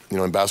 but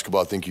in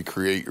basketball, I think you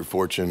create your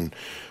fortune.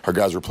 Our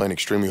guys were playing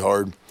extremely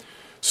hard.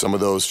 Some of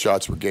those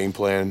shots were game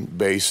plan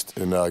based,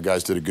 and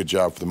guys did a good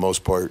job for the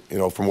most part.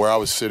 From where I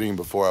was sitting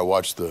before I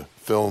watched the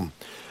film,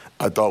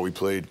 I thought we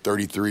played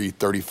 33,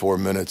 34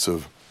 minutes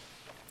of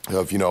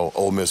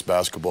Ole Miss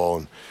basketball,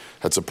 and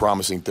that's a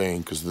promising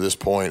thing because at this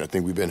point, I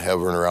think we've been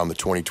hovering around the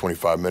 20,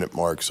 25-minute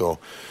mark. So,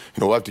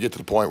 we'll have to get to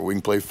the point where we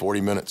can play 40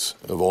 minutes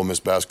of Ole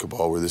Miss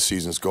basketball where this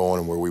season's going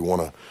and where we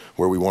want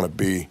to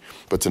be.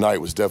 But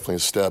tonight was definitely a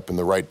step in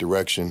the right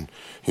direction,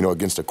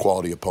 against a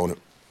quality opponent.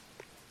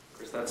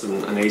 Chris, that's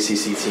an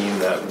ACC team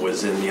that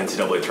was in the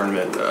NCAA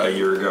tournament a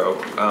year ago.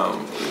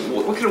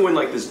 What can a win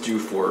like this do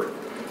for,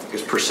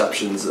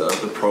 perceptions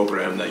of the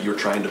program that you're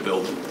trying to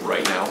build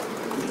right now?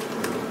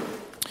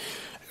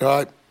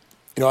 I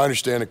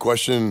understand the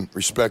question,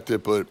 respect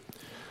it, but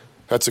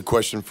that's a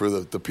question for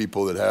the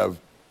people that have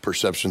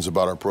perceptions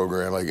about our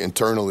program. Like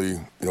internally,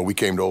 we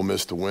came to Ole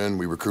Miss to win.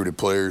 We recruited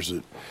players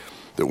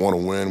that want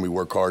to win. We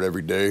work hard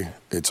every day.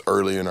 It's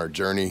early in our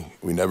journey.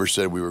 We never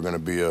said we were going to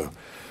be a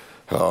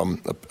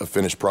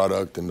finished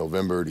product in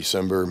November,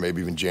 December,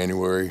 maybe even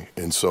January.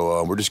 And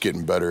so we're just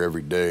getting better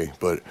every day.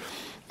 But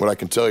what I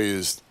can tell you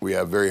is we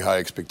have very high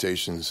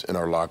expectations in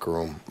our locker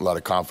room, a lot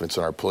of confidence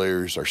in our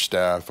players, our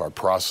staff, our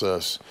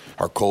process,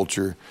 our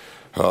culture.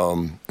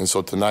 And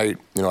so tonight,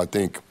 I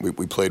think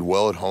we played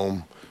well at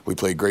home. We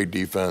played great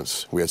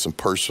defense. We had some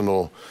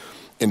personal,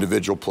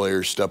 individual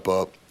players step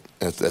up.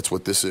 That's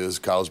what this is,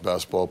 college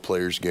basketball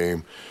players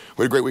game.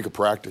 We had a great week of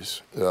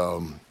practice.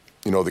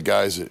 The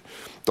guys that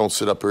don't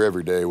sit up here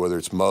every day, whether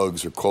it's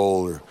Muggs or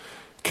Cole or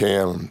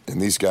Cam,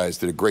 and these guys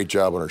did a great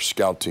job on our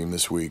scout team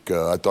this week.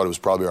 I thought it was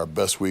probably our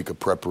best week of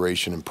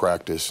preparation and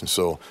practice. And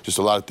so just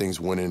a lot of things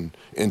went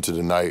into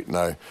the night, and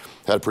I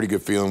had a pretty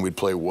good feeling we'd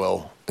play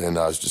well, and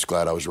I was just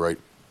glad I was right.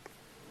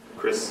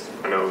 Chris,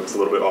 I know it's a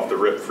little bit off the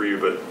rip for you,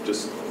 but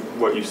just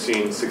what you've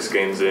seen 6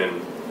 games in,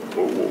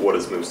 what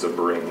does Musa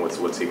bring?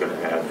 What's he going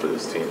to add for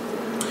this team?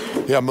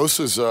 Yeah,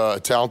 Musa's a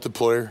talented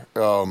player.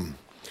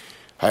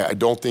 I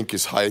don't think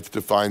his height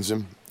defines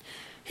him.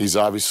 He's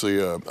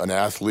obviously an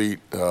athlete,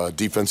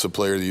 defensive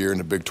player of the year in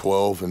the Big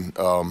 12, and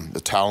a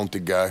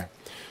talented guy.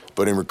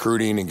 But in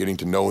recruiting and getting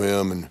to know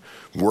him and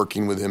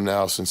working with him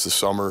now since the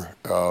summer,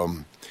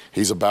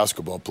 he's a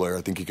basketball player.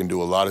 I think he can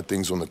do a lot of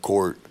things on the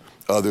court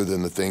other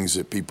than the things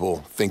that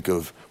people think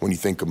of when you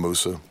think of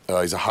Musa.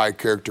 He's a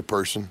high-character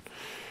person.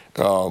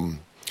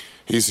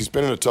 He's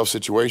been in a tough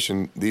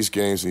situation these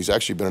games, and he's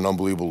actually been an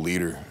unbelievable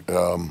leader.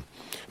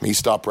 He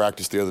stopped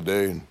practice the other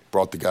day and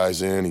brought the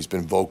guys in. He's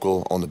been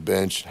vocal on the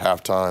bench,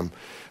 halftime,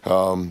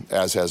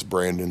 as has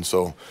Brandon.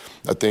 So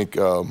I think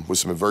with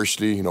some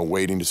adversity,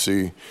 waiting to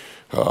see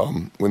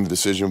when the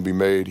decision will be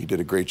made, he did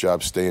a great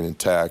job staying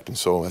intact. And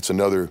so that's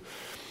another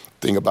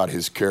thing about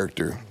his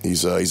character.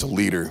 He's a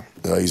leader.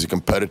 He's a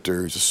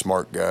competitor. He's a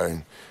smart guy.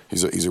 And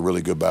he's a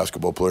really good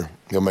basketball player.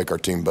 He'll make our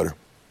team better.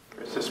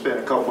 It's been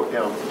a couple,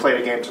 played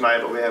a game tonight,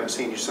 but we haven't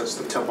seen you since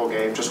the Temple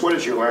game. Just what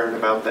did you learn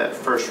about that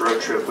first road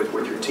trip with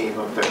your team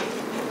up there?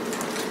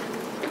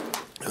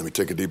 Let me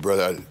take a deep breath.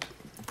 I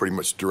pretty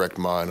much direct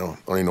mine. I don't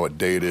even know what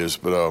day it is,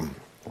 but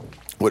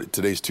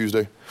today's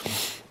Tuesday?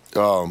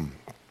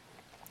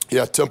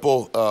 Yeah,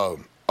 Temple,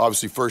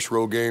 obviously first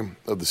road game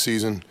of the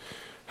season.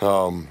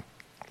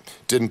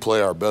 Didn't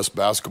play our best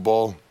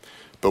basketball,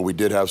 but we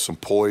did have some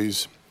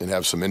poise and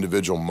have some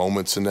individual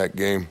moments in that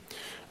game.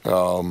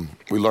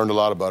 We learned a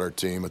lot about our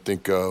team. I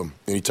think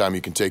anytime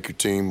you can take your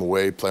team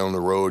away, play on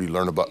the road, you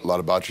learn a lot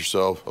about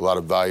yourself, a lot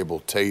of valuable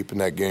tape in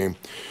that game.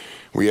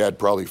 We had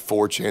probably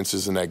 4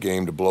 chances in that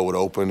game to blow it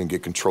open and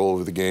get control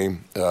of the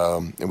game,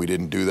 and we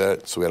didn't do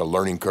that, so we had a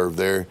learning curve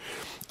there.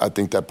 I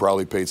think that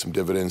probably paid some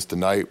dividends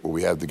tonight where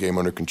we had the game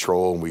under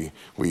control, and we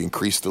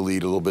increased the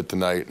lead a little bit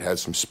tonight and had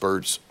some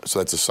spurts, so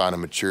that's a sign of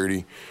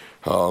maturity.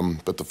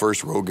 But the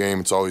first road game,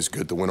 it's always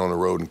good to win on the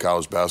road in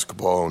college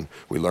basketball, and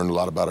we learned a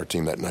lot about our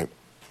team that night.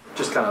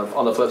 Just kind of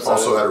on the flip side.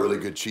 Also had a really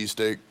good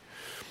cheesesteak.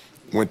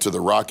 Went to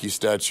the Rocky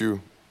statue.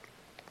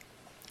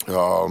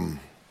 A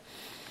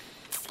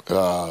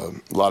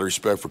lot of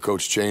respect for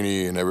Coach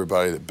Chaney and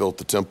everybody that built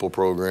the Temple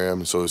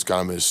program. So it was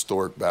kind of a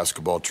historic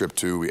basketball trip,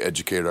 too. We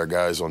educated our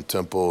guys on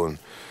Temple and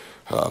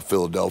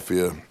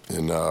Philadelphia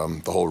and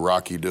the whole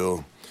Rocky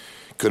deal.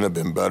 Couldn't have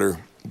been better.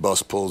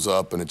 Bus pulls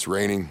up and it's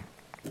raining.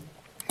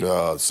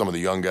 Some of the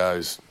young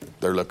guys,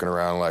 they're looking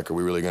around like, are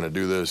we really going to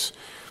do this?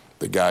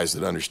 The guys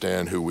that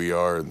understand who we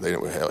are, they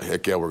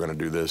heck yeah, we're going to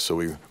do this. So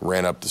we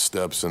ran up the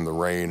steps in the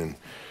rain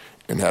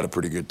and had a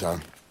pretty good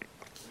time.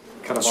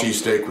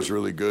 Cheesesteak was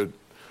really good.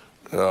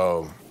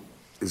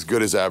 As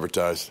good as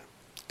advertised.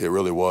 It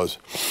really was.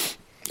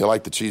 I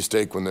like the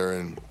cheesesteak when they're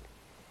in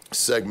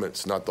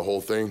segments, not the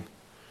whole thing,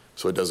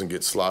 so it doesn't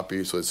get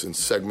sloppy. So it's in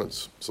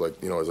segments. It's like,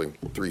 it's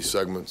like 3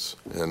 segments.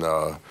 And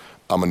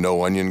I'm a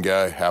no onion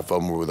guy. Half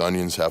of them were with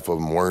onions, half of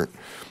them weren't.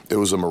 It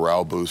was a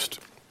morale boost.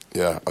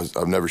 Yeah,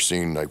 I've never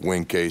seen like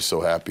Wayne Case so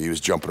happy. He was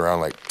jumping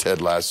around like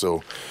Ted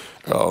Lasso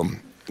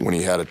when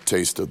he had a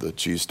taste of the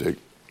cheesesteak.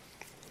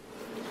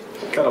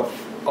 Kind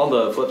of on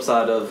the flip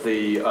side of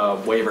the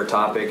waiver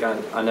topic,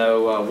 I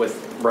know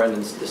with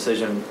Brendan's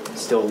decision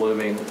still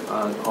looming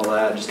on all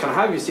that, just kind of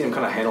how have you seen him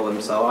kind of handle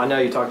himself? I know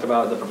you talked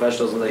about the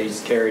professionalism that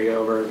he's carried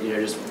over,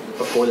 just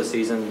before the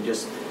season,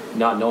 just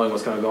not knowing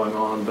what's kind of going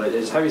on, but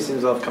have you seen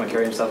himself kind of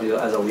carry himself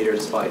as a leader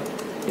despite,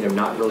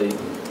 not really,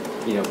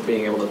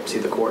 being able to see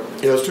the court?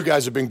 Yeah, those 2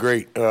 guys have been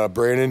great,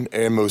 Brandon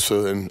and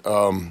Musa, and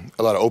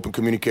a lot of open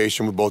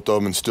communication with both of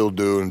them and still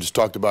do, and just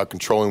talked about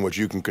controlling what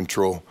you can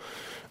control.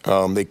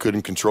 They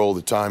couldn't control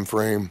the time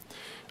frame,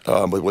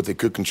 but what they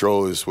could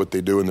control is what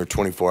they do in their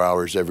 24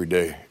 hours every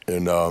day.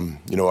 And,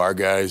 our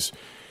guys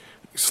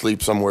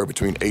sleep somewhere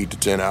between 8 to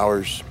 10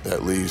 hours.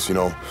 That leaves,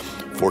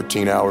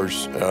 14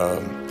 hours,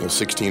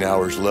 16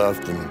 hours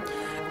left. And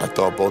I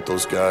thought both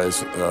those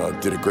guys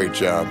did a great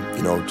job,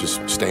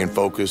 just staying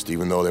focused,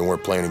 even though they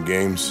weren't playing in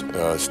games,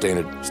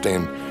 staying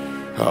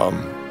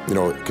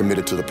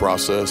committed to the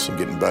process and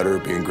getting better,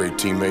 being great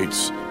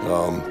teammates.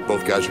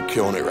 Both guys are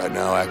killing it right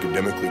now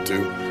academically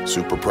too.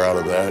 Super proud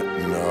of that.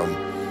 And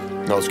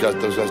those guys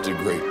did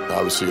great.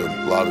 Obviously, a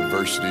lot of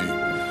adversity,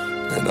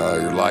 and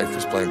your life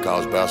is playing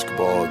college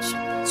basketball.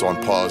 It's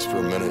on pause for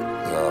a minute.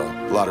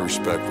 A lot of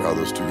respect for how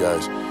those 2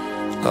 guys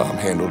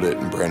handled it,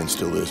 and Brandon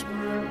still is.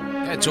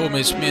 That's Ole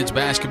Miss men's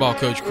basketball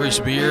coach Chris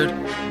Beard.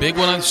 Big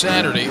one on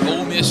Saturday.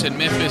 Ole Miss and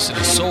Memphis in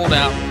a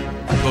sold-out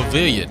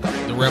Pavilion.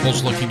 The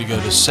Rebels looking to go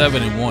to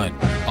 7-1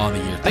 on the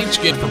year. Thanks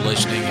again for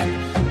listening.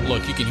 And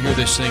look, you can hear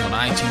this thing on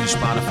iTunes,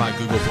 Spotify,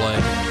 Google Play.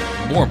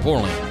 And more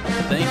importantly,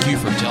 thank you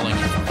for telling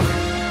your friends.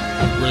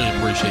 We really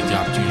appreciate the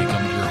opportunity to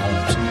come to your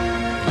homes,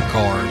 your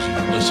cars, and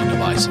your listening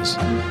devices.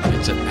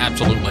 It's an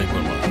absolute labor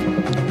of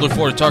love. Look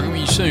forward to talking with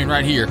you soon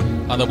right here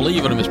on the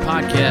Believe in Ole Miss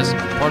podcast,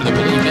 part of the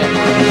Believe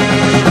Network.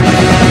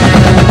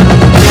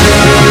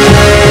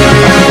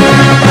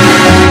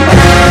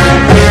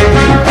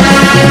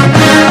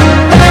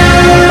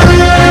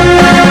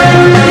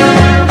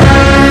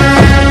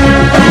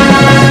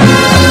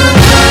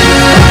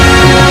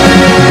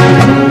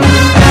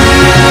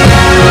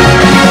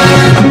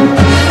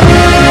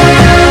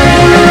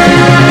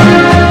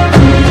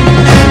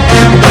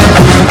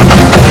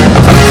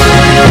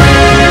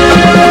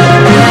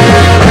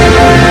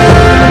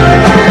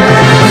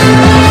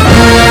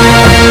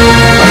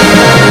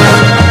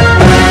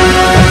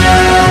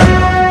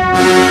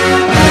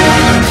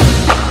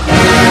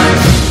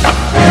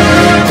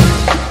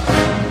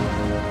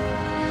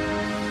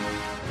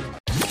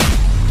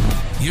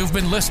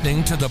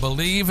 Listening to the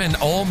Believe in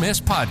Ole Miss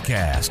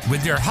podcast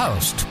with your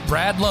host,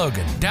 Brad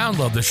Logan.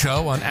 Download the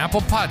show on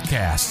Apple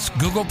Podcasts,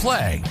 Google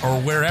Play, or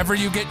wherever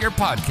you get your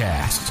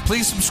podcasts.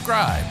 Please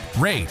subscribe,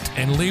 rate,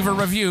 and leave a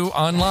review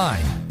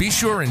online. Be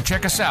sure and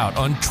check us out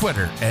on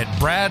Twitter at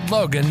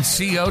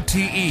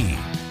BradLoganCote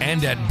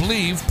and at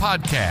Believe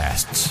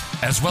Podcasts,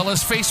 as well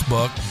as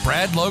Facebook,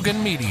 Brad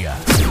Logan Media.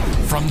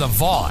 From the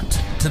Vaught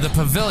to the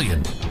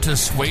Pavilion to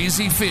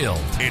Swayze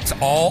Field, it's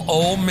all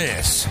Ole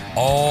Miss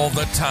all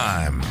the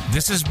time.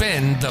 This has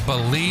been the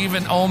Believe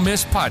in Ole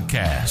Miss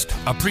podcast,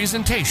 a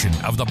presentation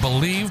of the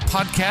Believe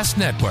Podcast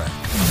Network.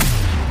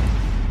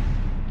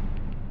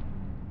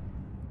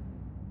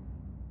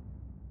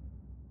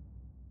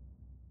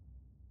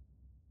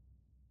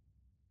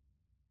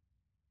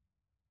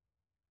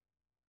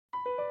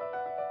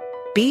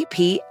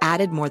 BP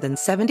added more than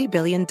 $70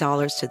 billion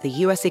to the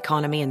U.S.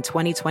 economy in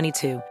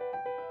 2022.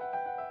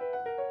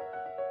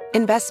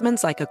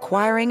 Investments like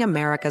acquiring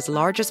America's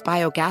largest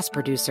biogas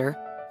producer,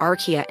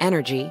 Archaea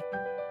Energy,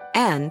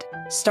 and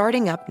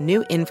starting up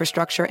new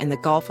infrastructure in the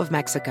Gulf of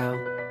Mexico.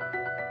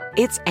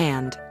 It's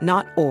and,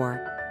 not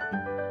or.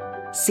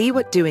 See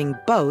what doing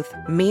both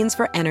means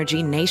for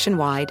energy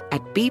nationwide at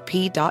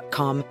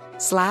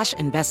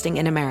bp.com/investing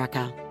in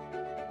America.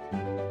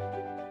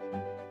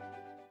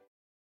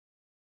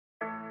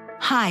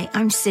 Hi,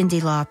 I'm Cyndi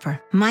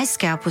Lauper. My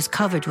scalp was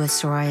covered with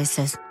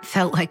psoriasis.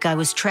 Felt like I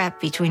was trapped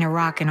between a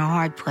rock and a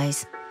hard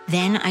place.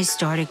 Then I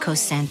started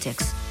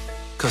Cosentyx.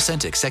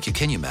 Cosentyx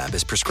secukinumab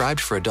is prescribed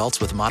for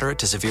adults with moderate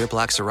to severe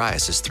plaque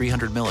psoriasis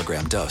 300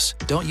 milligram dose.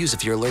 Don't use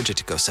if you're allergic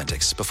to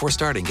Cosentyx. Before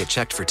starting, get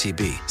checked for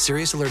TB,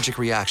 serious allergic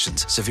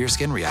reactions, severe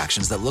skin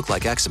reactions that look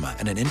like eczema,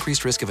 and an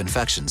increased risk of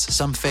infections,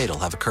 some fatal,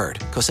 have occurred.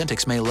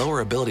 Cosentyx may lower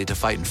ability to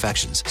fight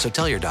infections, so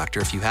tell your doctor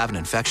if you have an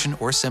infection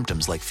or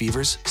symptoms like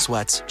fevers,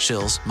 sweats,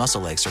 chills,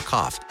 muscle aches, or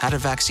cough, had a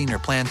vaccine or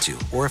plan to,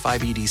 or if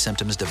IBD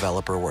symptoms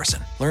develop or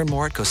worsen. Learn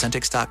more at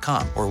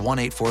Cosentyx.com or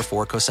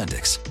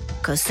 1-844-COSENTYX.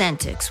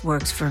 Cosentyx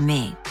works for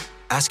me.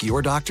 Ask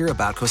your doctor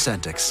about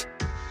Cosentyx.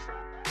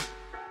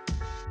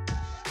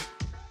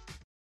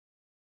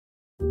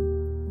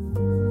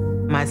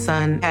 My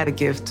son had a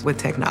gift with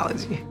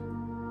technology.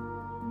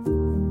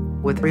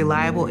 with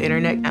reliable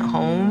internet at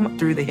home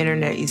through the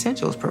Internet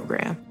Essentials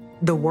program.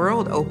 The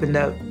world opened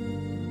up.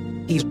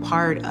 He's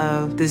part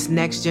of this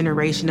next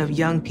generation of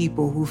young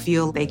people who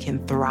feel they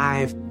can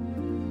thrive.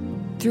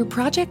 Through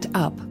Project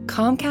UP,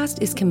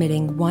 Comcast is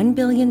committing $1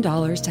 billion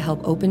to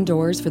help open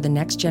doors for the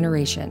next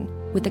generation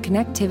with the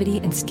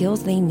connectivity and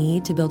skills they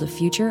need to build a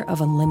future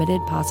of unlimited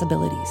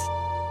possibilities.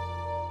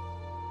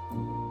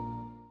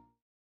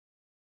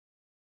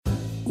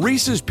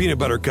 Reese's peanut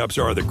butter cups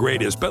are the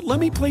greatest, but let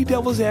me play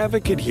devil's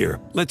advocate here.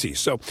 Let's see.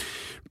 So,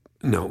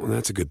 no,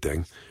 that's a good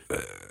thing.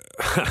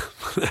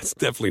 That's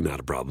definitely not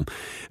a problem.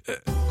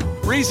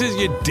 Reese's,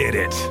 you did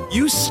it.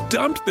 You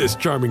stumped this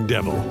charming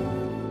devil.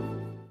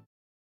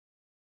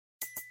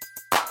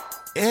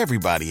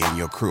 Everybody in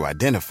your crew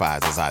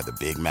identifies as either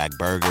Big Mac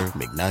Burger,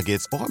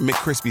 McNuggets, or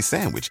McCrispy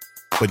Sandwich.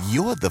 But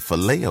you're the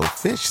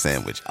Filet-O-Fish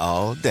Sandwich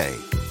all day.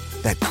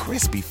 That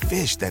crispy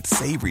fish, that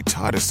savory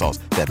tartar sauce,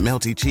 that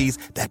melty cheese,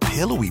 that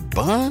pillowy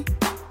bun.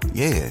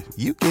 Yeah,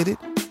 you get it.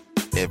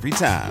 Every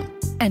time.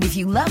 And if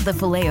you love the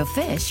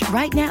Filet-O-Fish,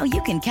 right now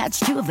you can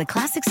catch 2 of the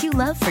classics you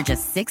love for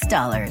just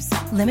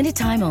 $6. Limited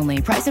time only.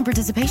 Price and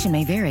participation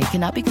may vary.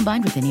 Cannot be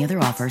combined with any other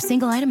offer.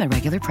 Single item at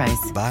regular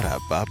price.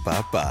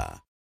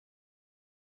 Ba-da-ba-ba-ba.